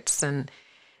tickets and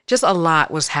just a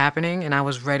lot was happening and I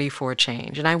was ready for a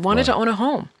change. And I wanted to own a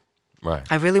home. Right.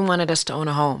 I really wanted us to own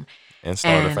a home. And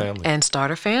start a family. And start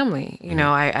a family. You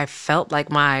know, I felt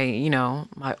like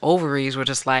my ovaries were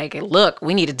just like, hey, look,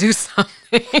 we need to do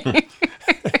something.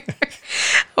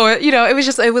 Or,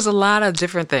 it was a lot of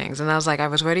different things. And I was like, I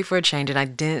was ready for a change. And I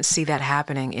didn't see that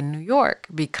happening in New York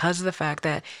because of the fact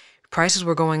that prices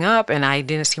were going up and I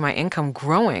didn't see my income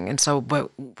growing. And so,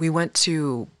 but we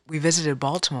visited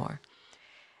Baltimore.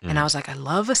 And I was like, I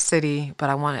love a city, but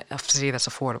I want a city that's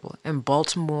affordable. And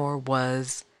Baltimore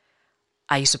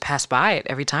I used to pass by it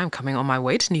every time coming on my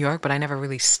way to New York, but I never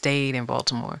really stayed in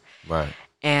Baltimore. Right.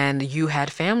 And you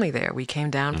had family there. We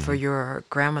came down for your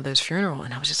grandmother's funeral.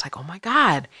 And I was just like, oh my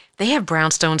God, they have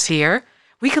brownstones here.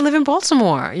 We could live in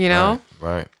Baltimore,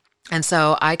 Right. And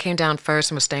so I came down first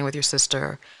and was staying with your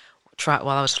sister while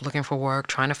I was looking for work,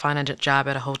 trying to find a job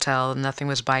at a hotel. Nothing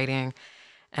was biting.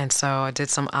 And so I did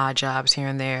some odd jobs here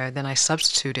and there. Then I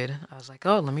substituted. I was like,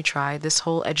 oh, let me try this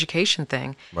whole education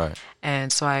thing. Right.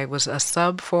 And so I was a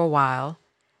sub for a while.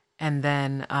 And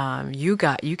then you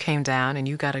came down and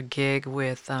you got a gig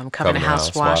with Covenant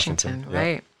House, Washington,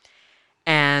 right?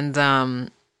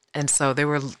 Yep. And so they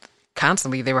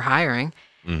were hiring.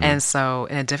 And so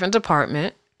in a different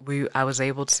department, I was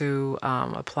able to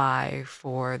apply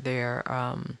for their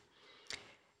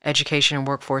education and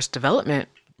workforce development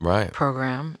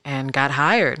program and got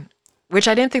hired, which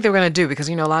I didn't think they were going to do because,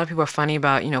 a lot of people are funny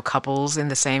about, couples in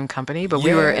the same company, but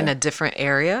we were in a different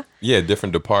area. Yeah,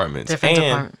 different departments.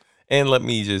 And let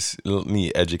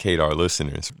me educate our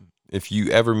listeners. If you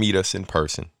ever meet us in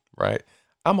person, right?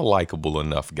 I'm a likable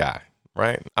enough guy,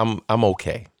 right? I'm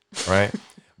okay, right?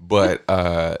 But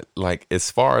like as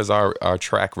far as our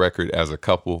track record as a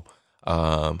couple,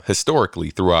 historically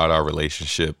throughout our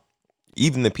relationship,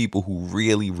 even the people who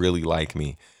really, really like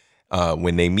me,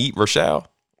 when they meet Rochelle,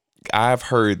 I've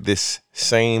heard this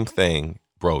same thing.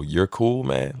 Bro, you're cool,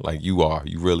 man. Like you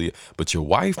really, but your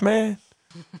wife, man.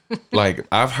 Like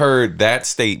I've heard that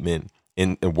statement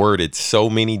and worded so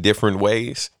many different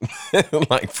ways,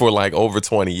 like for over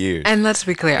 20 years. And let's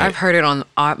be clear, I've heard it on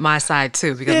my side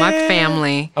too, because my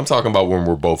family. I'm talking about when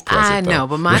we're both present. I know,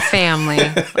 but my family,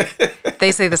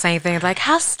 they say the same thing. Like,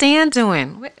 how's Stan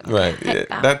doing? Right.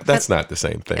 Yeah. That's not the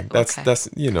same thing. That's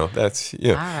yeah.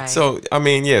 All right. So I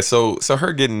mean, yeah. So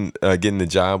her getting the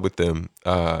job with them,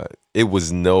 it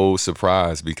was no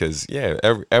surprise because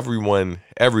everyone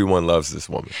loves this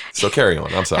woman. So carry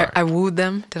on. I'm sorry. I wooed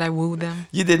them. Did I woo them?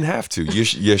 You didn't have to.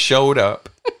 You showed up.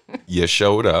 You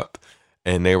showed up.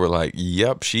 And they were like,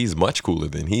 yep, she's much cooler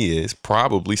than he is,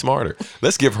 probably smarter.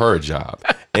 Let's give her a job.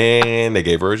 And they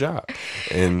gave her a job.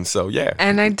 And so, yeah.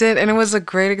 And I did. And it was a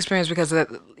great experience because,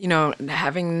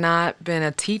 having not been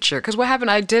a teacher, because what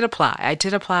happened, I did apply. I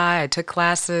took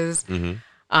classes,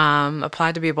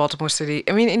 applied to be a Baltimore City.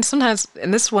 I mean, and sometimes,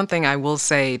 and this is one thing I will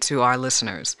say to our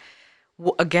listeners.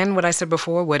 Again, what I said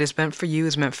before, what is meant for you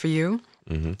is meant for you.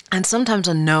 Mm-hmm. And sometimes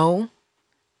a no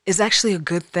is actually a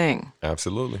good thing.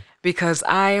 Absolutely. Because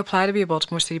I applied to be a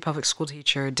Baltimore City public school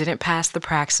teacher, didn't pass the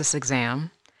praxis exam,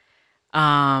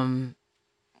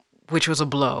 which was a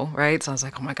blow, right? So I was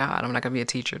like, oh my God, I'm not going to be a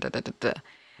teacher.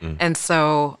 And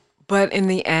so, but in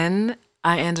the end,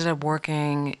 I ended up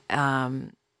working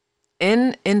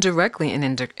indirectly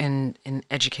in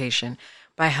education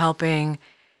by helping,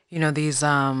 these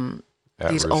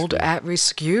older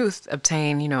at-risk youth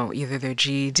obtain, either their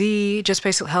GED, just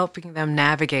basically helping them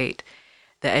navigate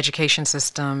the education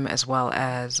system as well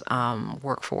as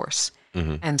workforce.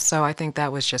 Mm-hmm. And so I think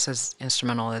that was just as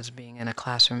instrumental as being in a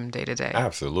classroom day to day.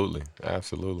 Absolutely.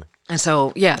 And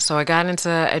so, so I got into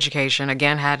education,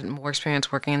 again, had more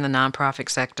experience working in the nonprofit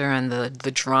sector and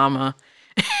the drama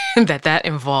that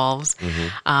involves.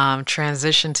 Mm-hmm.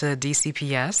 Transitioned to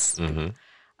DCPS.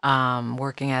 Mm-hmm.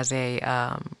 Working as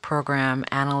a program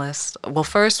analyst. Well,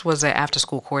 first was an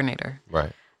after-school coordinator.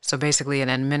 Right. So basically an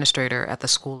administrator at the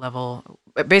school level,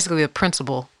 basically a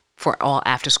principal for all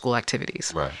after-school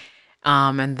activities. Right.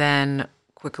 And then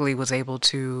quickly was able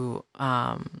to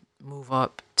move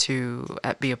up to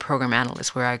be a program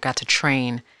analyst, where I got to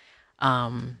train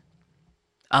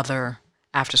other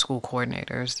after-school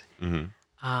coordinators.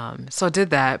 So I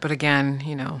did that, but again,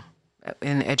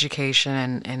 in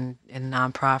education and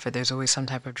nonprofit, there's always some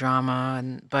type of drama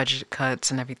and budget cuts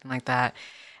and everything like that.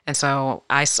 And so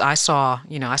I saw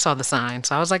the sign.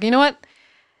 So I was like, you know what?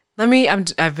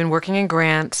 I've been working in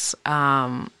grants.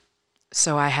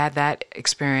 So I had that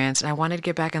experience, and I wanted to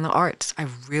get back in the arts. I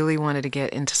really wanted to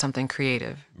get into something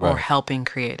creative or helping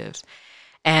creatives,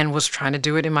 and was trying to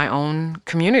do it in my own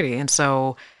community. And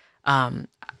so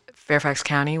Fairfax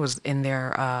County was in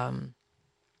their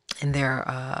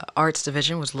arts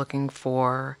division was looking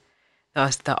for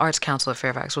the Arts Council of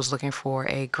Fairfax was looking for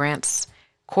a grants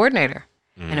coordinator,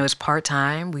 and it was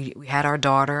part-time. We had our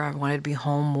daughter. I wanted to be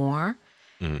home more,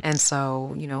 and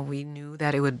so we knew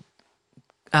that it would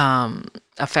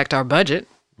affect our budget.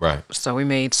 Right. So we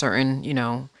made certain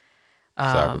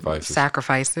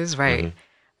sacrifices. Right.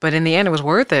 But in the end, it was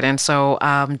worth it. And so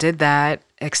did that,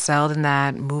 excelled in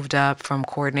that, moved up from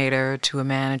coordinator to a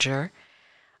manager,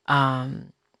 where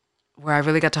I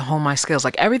really got to hone my skills.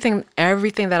 Like everything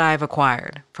that I've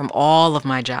acquired from all of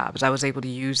my jobs, I was able to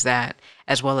use that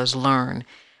as well as learn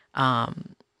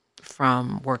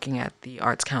from working at the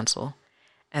Arts Council.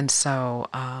 And so,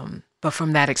 but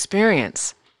from that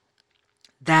experience,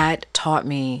 that taught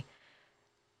me,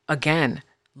 again,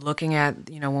 looking at,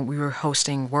 when we were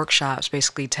hosting workshops,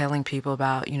 basically telling people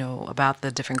about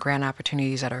the different grant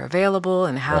opportunities that are available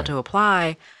and how to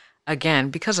apply,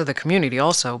 again, because of the community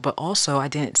also, but also I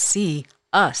didn't see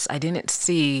us. I didn't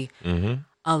see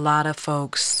a lot of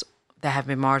folks that have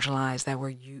been marginalized that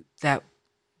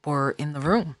were in the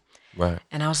room. Right.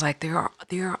 And I was like, there are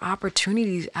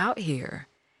opportunities out here.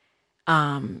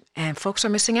 And folks are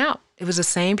missing out. It was the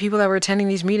same people that were attending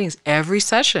these meetings every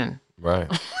session.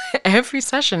 Right. Every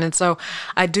session. And so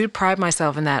I do pride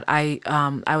myself in that. I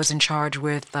was in charge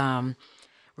with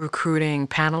recruiting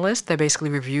panelists that basically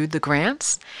reviewed the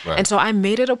grants. Right. And so I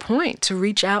made it a point to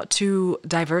reach out to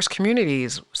diverse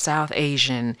communities, South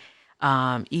Asian,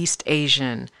 East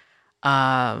Asian,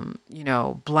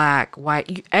 Black,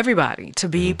 white, everybody, to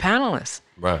be panelists.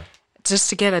 Right.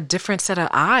 Just to get a different set of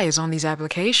eyes on these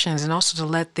applications, and also to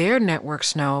let their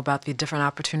networks know about the different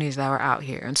opportunities that were out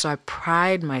here. And so I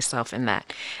pride myself in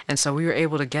that. And so we were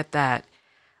able to get that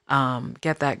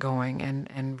going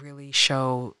and really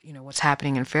show, what's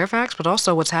happening in Fairfax, but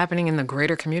also what's happening in the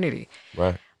greater community.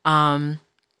 Right.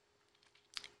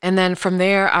 And then from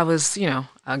there, I was,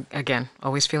 again,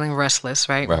 always feeling restless,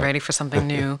 right? Ready for something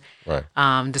new. Right.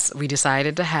 We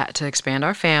decided to expand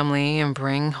our family and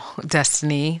bring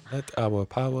Destiny. Let our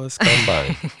powers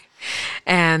combine.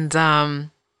 And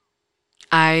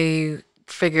I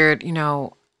figured,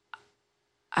 I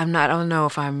don't know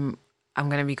if I'm going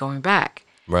to be going back.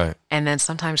 Right. And then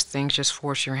sometimes things just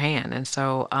force your hand. And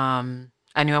so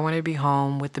I knew I wanted to be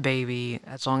home with the baby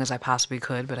as long as I possibly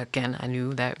could. But again, I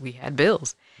knew that we had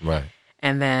bills. Right.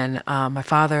 And then my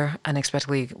father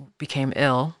unexpectedly became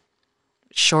ill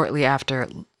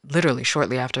literally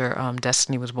shortly after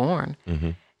Destiny was born.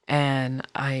 And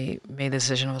I made the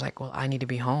decision. I was like, well, I need to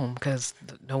be home because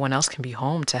no one else can be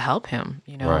home to help him,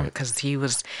 because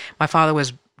my father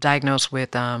was diagnosed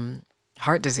with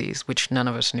heart disease, which none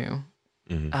of us knew.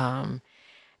 And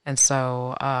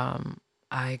so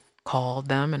I called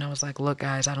them and I was like, look,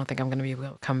 guys, I don't think I'm going to be able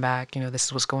to come back. This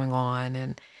is what's going on.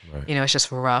 And, it's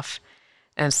just rough.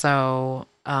 And so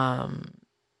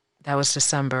that was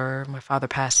December. My father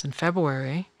passed in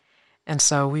February. And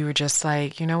so we were just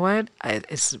like, you know what?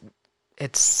 It's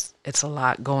a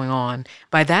lot going on.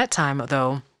 By that time,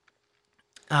 though,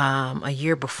 a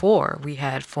year before, we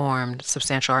had formed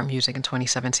Substantial Art Music in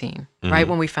 2017, right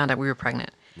when we found out we were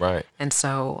pregnant. Right. And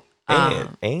so...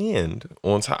 And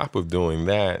on top of doing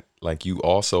that, like you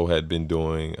also had been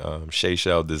doing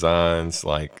Seychelles designs,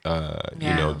 like,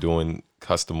 doing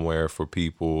custom wear for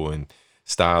people and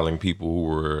styling people who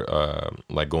were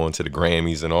like going to the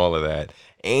Grammys and all of that.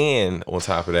 And on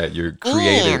top of that, you're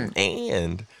creative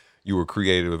and you were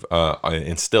creative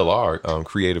and still are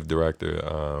creative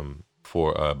director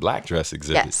for Black Dress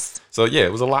exhibit. Yes. So yeah,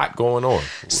 it was a lot going on.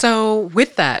 So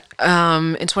with that,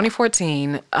 in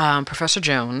 2014,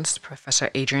 Professor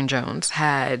Adrian Jones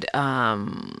had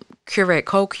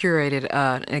co-curated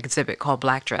an exhibit called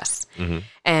Black Dress.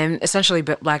 And essentially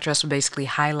Black Dress was basically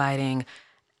highlighting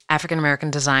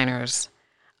African-American designers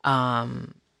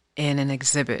in an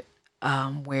exhibit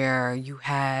where you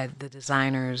had the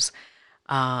designers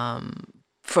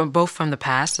from both the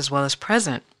past as well as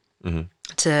present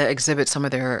to exhibit some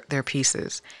of their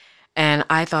pieces. And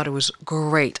I thought it was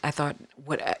great. I thought,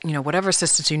 whatever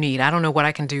assistance you need, I don't know what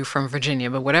I can do from Virginia,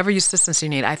 but whatever assistance you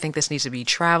need, I think this needs to be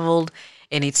traveled.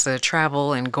 It needs to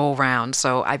travel and go around.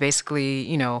 So I basically,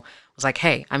 was like,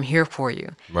 hey, I'm here for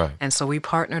you. Right. And so we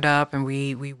partnered up and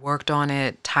we worked on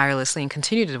it tirelessly and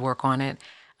continued to work on it.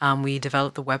 We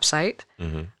developed the website,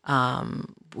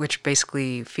 which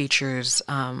basically features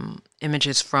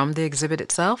images from the exhibit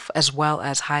itself, as well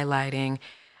as highlighting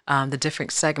the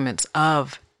different segments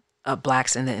of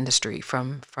Blacks in the industry,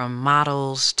 from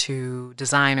models to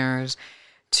designers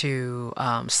to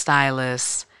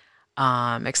stylists,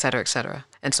 et cetera, et cetera.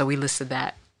 And so we listed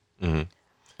that.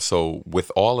 So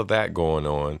with all of that going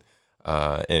on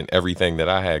and everything that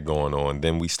I had going on,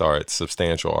 then we started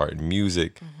Substantial Art and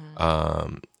Music.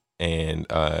 And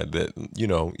that,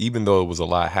 even though it was a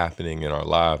lot happening in our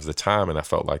lives, the timing I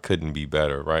felt like couldn't be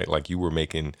better, right? Like you were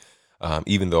making,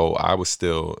 even though I was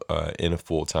still in a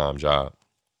full-time job,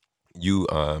 you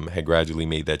had gradually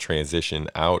made that transition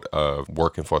out of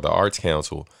working for the Arts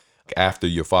Council. After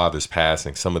your father's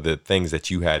passing, some of the things that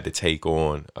you had to take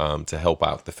on to help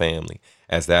out the family,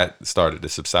 as that started to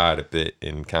subside a bit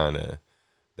and kind of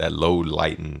that load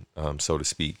lighten, so to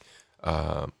speak,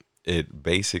 it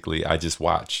basically, I just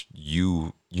watched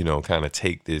you, kind of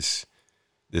take this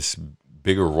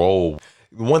bigger role.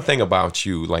 One thing about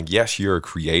you, like, yes, you're a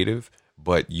creative,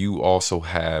 but you also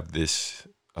have this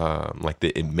like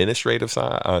the administrative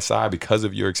side because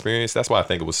of your experience. That's why I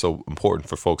think it was so important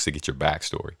for folks to get your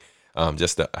backstory,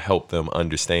 just to help them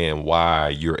understand why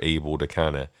you're able to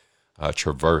kind of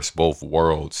traverse both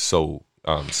worlds so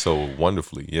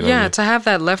wonderfully. You know what I mean? To have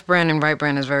that left brain and right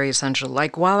brain is very essential.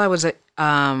 Like while I was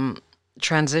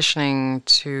transitioning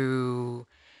to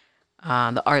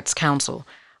the Arts Council,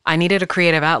 I needed a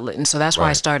creative outlet. And so that's why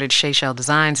I started Shayshell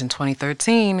Designs in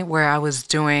 2013, where I was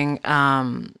doing,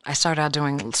 I started out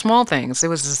doing small things. It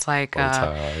was just like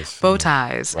bow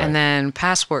ties and then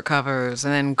passport covers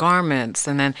and then garments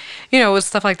and then, it was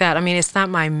stuff like that. I mean, it's not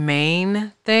my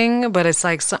main thing, but it's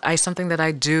like something that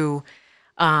I do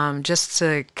just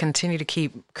to continue to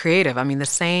keep creative. I mean, the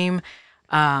same,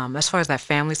 as far as that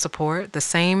family support, the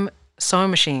same sewing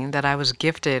machine that I was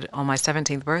gifted on my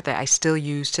 17th birthday, I still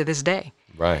use to this day.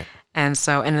 Right. And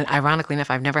so, and ironically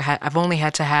enough, I've only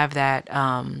had to have that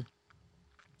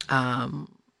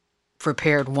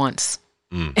repaired once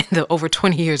in the over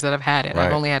 20 years that I've had it.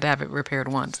 I've only had to have it repaired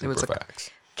once. Super it was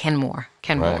facts. Kenmore.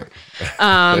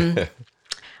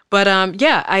 But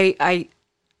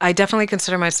I definitely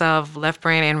consider myself left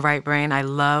brain and right brain. I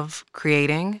love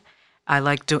creating. I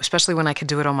like especially when I could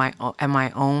do it at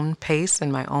my own pace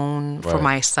and my own for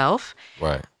myself.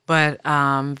 Right. But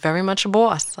very much a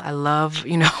boss. I love,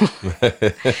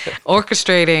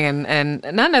 orchestrating and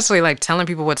not necessarily like telling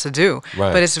people what to do,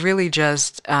 but it's really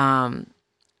just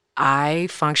I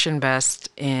function best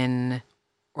in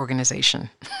organization.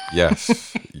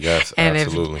 Yes, and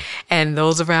absolutely. And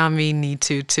those around me need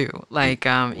to too. Like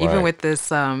even with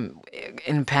this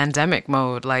in pandemic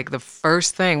mode, like the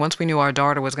first thing, once we knew our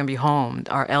daughter was going to be home,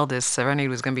 our eldest Serenity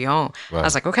was going to be home, I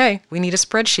was like, okay, we need a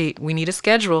spreadsheet, we need a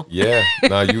schedule. Yeah,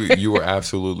 no, you were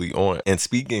absolutely on. And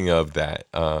speaking of that,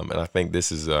 and I think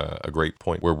this is a great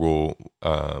point where we'll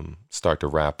start to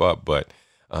wrap up. But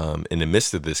in the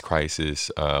midst of this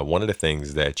crisis, one of the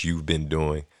things that you've been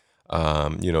doing,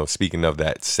 speaking of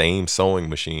that same sewing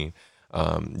machine,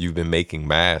 you've been making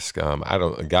masks.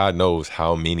 God knows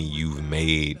how many you've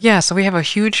made. Yeah, so we have a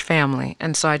huge family,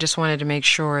 and so I just wanted to make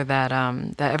sure that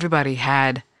that everybody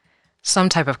had some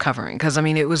type of covering. Because I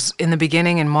mean, it was in the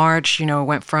beginning in March. It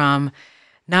went from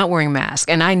not wearing masks,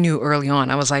 and I knew early on.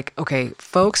 I was like, okay,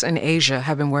 folks in Asia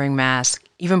have been wearing masks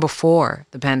even before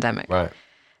the pandemic, right?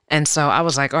 And so I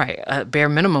was like, all right, bare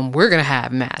minimum, we're gonna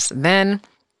have masks.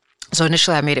 So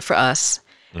initially I made it for us.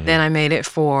 Mm-hmm. Then I made it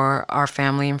for our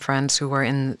family and friends who were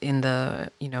in the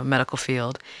medical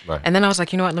field. Right. And then I was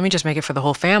like, you know what, let me just make it for the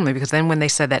whole family, because then when they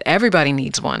said that everybody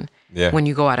needs one when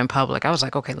you go out in public, I was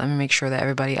like, okay, let me make sure that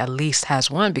everybody at least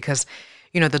has one, because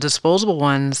the disposable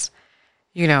ones,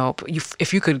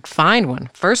 if you could find one,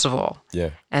 first of all. Yeah.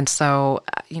 And so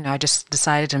I just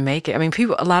decided to make it. I mean,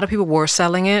 a lot of people were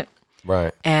selling it.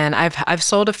 Right. And I've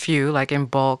sold a few, like in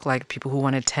bulk, like people who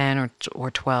wanted 10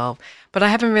 or 12, but I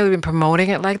haven't really been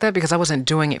promoting it like that because I wasn't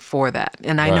doing it for that.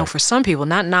 And I know for some people,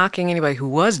 not knocking anybody who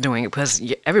was doing it, because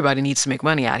everybody needs to make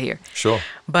money out here. Sure.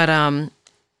 But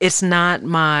it's not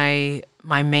my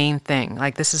main thing.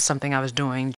 Like, this is something I was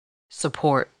doing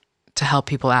support to help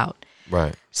people out.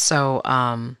 Right. So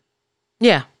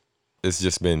yeah. It's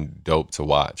just been dope to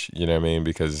watch, you know what I mean?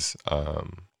 Because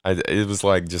It was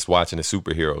like just watching a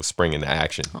superhero spring into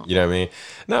action. You know what I mean?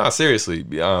 No, seriously.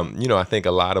 I think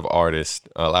a lot of artists,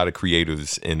 a lot of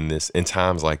creators in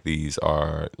times like these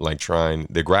are like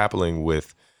they're grappling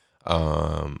with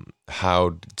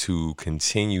how to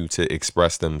continue to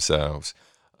express themselves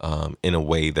in a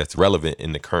way that's relevant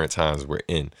in the current times we're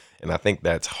in. And I think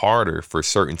that's harder for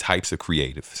certain types of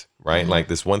creatives, right? Like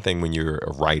this one thing when you're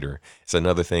a writer, it's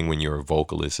another thing when you're a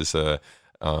vocalist.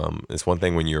 It's one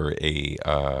thing when you're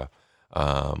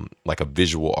like a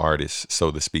visual artist, so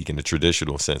to speak, in the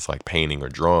traditional sense, like painting or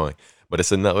drawing. But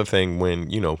it's another thing when,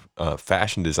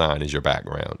 fashion design is your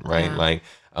background, right? Yeah. Like,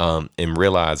 and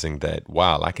realizing that,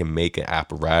 wow, I can make an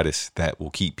apparatus that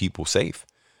will keep people safe.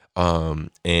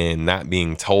 And not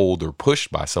being told or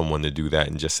pushed by someone to do that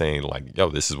and just saying like, yo,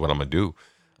 this is what I'm gonna do.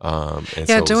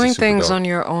 Doing things on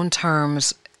your own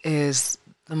terms is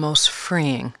the most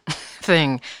freeing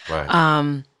thing.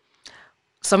 Right.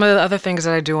 Some of the other things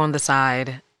that I do on the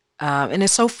side, and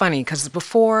it's so funny because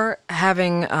before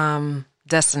having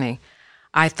Destiny,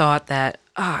 I thought that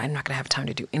I'm not going to have time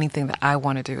to do anything that I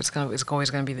want to do. It's always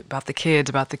going to be about the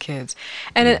kids.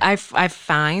 And I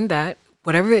find that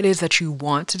whatever it is that you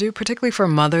want to do, particularly for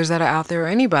mothers that are out there or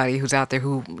anybody who's out there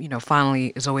who,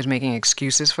 finally is always making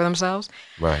excuses for themselves.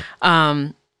 Right.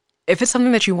 If it's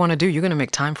something that you want to do, you're going to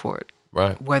make time for it.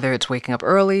 Right. Whether it's waking up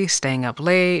early, staying up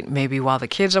late, maybe while the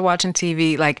kids are watching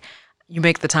TV, like you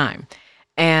make the time.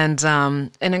 And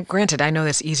then granted, I know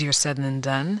that's easier said than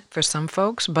done for some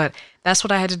folks, but that's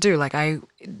what I had to do. Like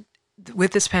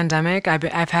with this pandemic,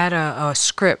 I've had a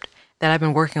script that I've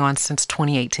been working on since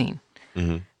 2018.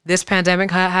 Mm-hmm. This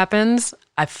pandemic happens,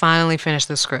 I finally finished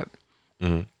the script.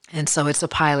 Mm-hmm. And so it's a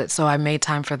pilot, so I made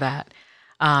time for that.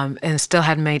 And still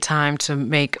had made time to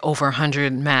make over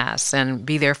 100 masks and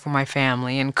be there for my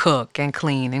family and cook and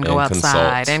clean and go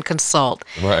outside and consult.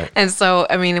 Right. And so,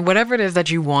 whatever it is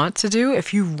that you want to do,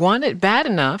 if you want it bad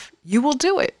enough, you will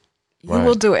do it. You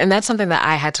will do it. And that's something that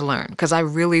I had to learn because I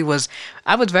was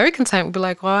very content with be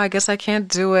like, well, I guess I can't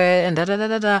do it and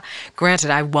da-da-da-da-da. Granted,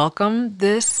 I welcome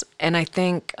this. And I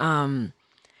think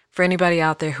for anybody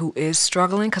out there who is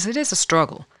struggling, because it is a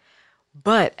struggle,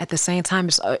 but at the same time,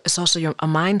 it's also a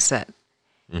mindset.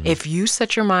 Mm-hmm. If you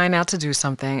set your mind out to do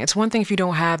something, it's one thing if you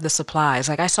don't have the supplies.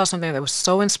 Like I saw something that was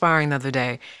so inspiring the other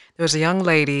day. There was a young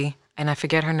lady, and I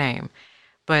forget her name,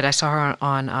 but I saw her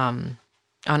on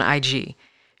IG.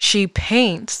 She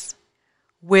paints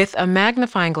with a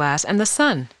magnifying glass and the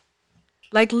sun.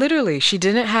 Like literally, she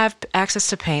didn't have access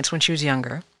to paints when she was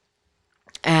younger.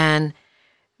 And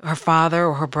her father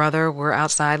or her brother were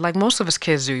outside, like most of us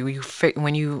kids do.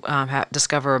 When you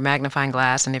discover a magnifying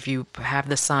glass, and if you have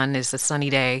the sun, it's a sunny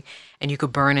day, and you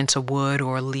could burn into wood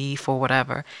or a leaf or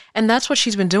whatever. And that's what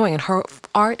she's been doing. And her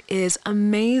art is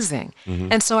amazing. Mm-hmm.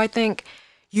 And so I think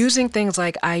using things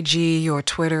like IG or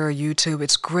Twitter or YouTube,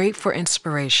 it's great for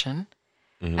inspiration,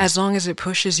 as long as it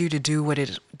pushes you to do what it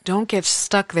is. Don't get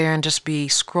stuck there and just be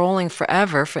scrolling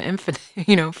forever for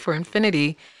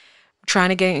infinity, trying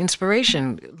to get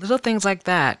inspiration. Little things like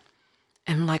that.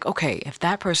 And I'm like, okay, if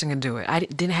that person can do it, I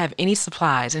didn't have any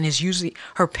supplies, and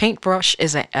her paintbrush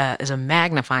is a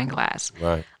magnifying glass.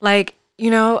 Right. Like,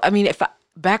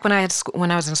 back when I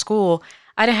was in school,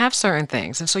 I didn't have certain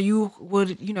things, and so you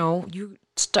would, you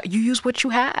use what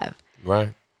you have.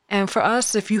 Right. And for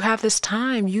us, if you have this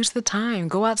time, use the time.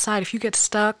 Go outside. If you get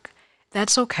stuck,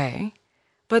 that's okay.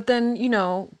 But then,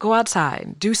 go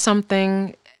outside. Do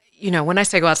something. When I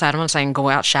say go outside, I'm not saying go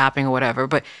out shopping or whatever.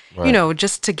 But, right.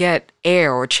 Just to get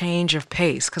air or change of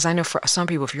pace. Because I know for some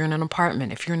people, if you're in an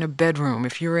apartment, if you're in a bedroom,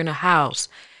 if you're in a house,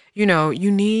 you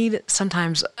need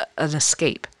sometimes an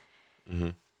escape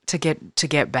to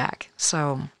get back.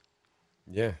 So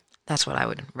yeah, that's what I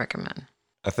would recommend.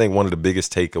 I think one of the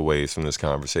biggest takeaways from this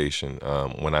conversation,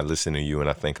 when I listen to you and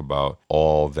I think about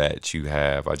all that you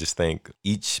have, I just think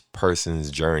each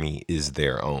person's journey is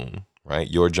their own, right?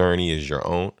 Your journey is your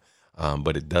own,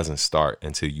 but it doesn't start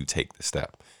until you take the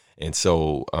step. And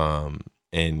so,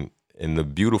 and the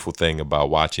beautiful thing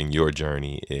about watching your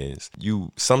journey is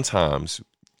you sometimes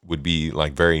would be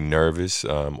like very nervous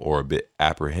or a bit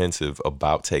apprehensive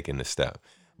about taking the step,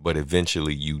 but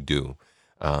eventually you do.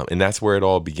 And that's where it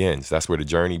all begins. That's where the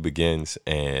journey begins,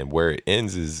 and where it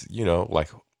ends is, like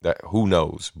that. Who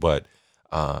knows? But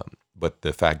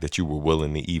the fact that you were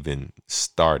willing to even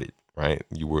start it, right?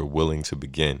 You were willing to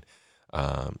begin.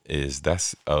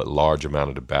 That's a large amount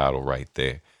of the battle right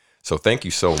there. So thank you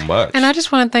so much. And I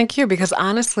just want to thank you because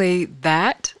honestly,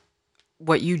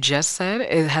 what you just said,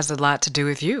 it has a lot to do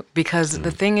with you. Because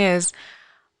the thing is,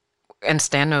 and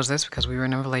Stan knows this because we were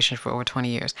in a relationship for over 20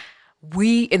 years.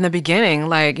 We, in the beginning,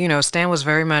 Stan was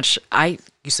very much,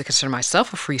 used to consider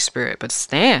myself a free spirit, but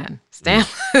Stan,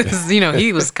 was,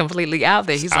 he was completely out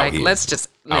there. He's like, let's just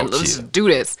do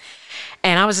this.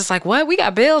 And I was just like, what? We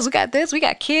got bills, we got this, we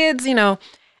got kids, And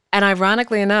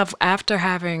ironically enough, after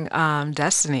having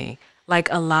Destiny,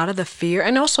 like a lot of the fear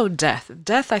and also death,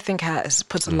 I think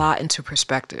puts a lot into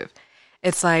perspective.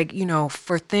 It's like,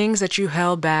 for things that you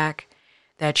held back,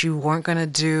 that you weren't going to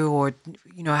do, or,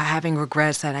 having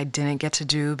regrets that I didn't get to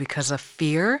do because of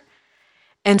fear.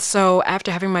 And so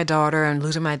after having my daughter and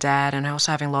losing my dad and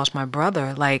also having lost my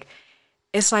brother, like,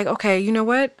 it's like, okay, you know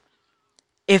what?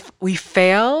 If we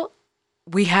fail,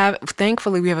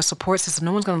 thankfully we have a support system.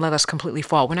 No one's going to let us completely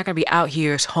fall. We're not going to be out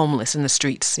here homeless in the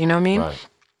streets. You know what I mean? Right.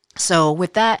 So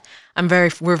with that,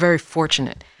 we're very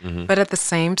fortunate. Mm-hmm. But at the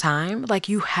same time, like,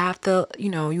 you have to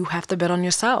bet on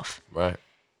yourself. Right.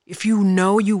 If you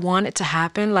want it to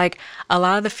happen, like a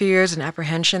lot of the fears and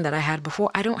apprehension that I had before,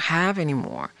 I don't have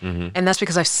anymore. Mm-hmm. And that's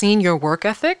because I've seen your work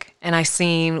ethic and I've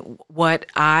seen what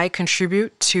I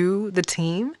contribute to the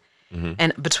team. Mm-hmm.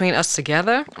 And between us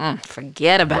together,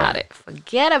 forget about it.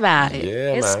 Forget about it.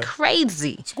 Yeah, it's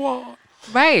crazy. Squad.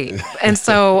 Right. And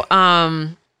so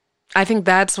I think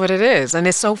that's what it is. And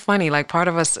it's so funny. Like, part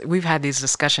of us, we've had these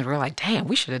discussions. We're like, damn,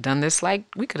 we could have done this like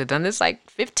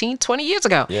 15, 20 years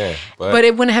ago. Yeah. But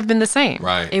it wouldn't have been the same.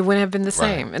 Right. It wouldn't have been the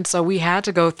same. And so we had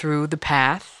to go through the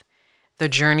path, the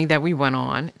journey that we went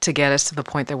on to get us to the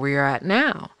point that we are at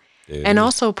now. Yeah. And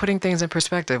also putting things in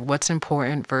perspective. What's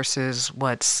important versus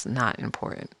what's not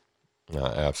important.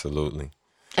 Absolutely.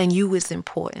 And you was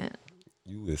important.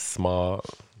 You was smart.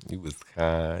 You was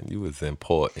kind. You was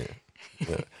important.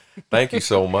 Yeah. Thank you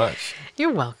so much.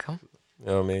 You're welcome. You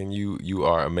know what I mean? You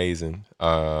are amazing.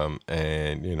 And,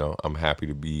 I'm happy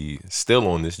to be still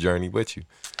on this journey with you.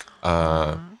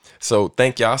 So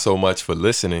thank y'all so much for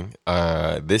listening.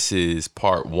 This is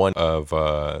part 1 of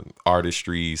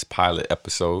Artistry's pilot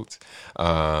episodes.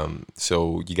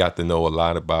 So you got to know a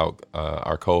lot about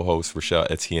our co-host, Rochelle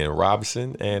Etienne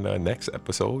Robinson. And next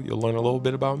episode, you'll learn a little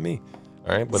bit about me.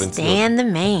 All right, but Stan the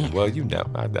man. Well, I do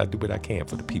what I can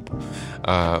for the people.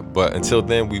 But until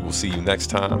then, we will see you next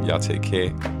time. Y'all take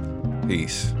care.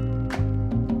 Peace.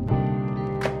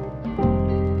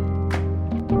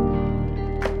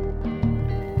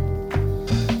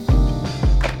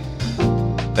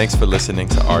 Thanks for listening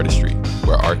to Artistry,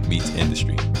 where art meets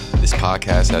industry. This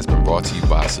podcast has been brought to you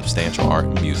by Substantial Art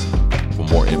and Music. For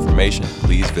more information,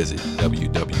 please visit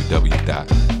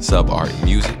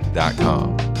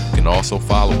www.subartmusic.com. You can also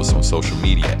follow us on social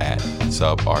media at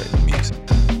subartmusic.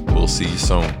 We'll see you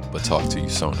soon, but talk to you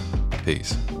sooner.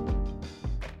 Peace.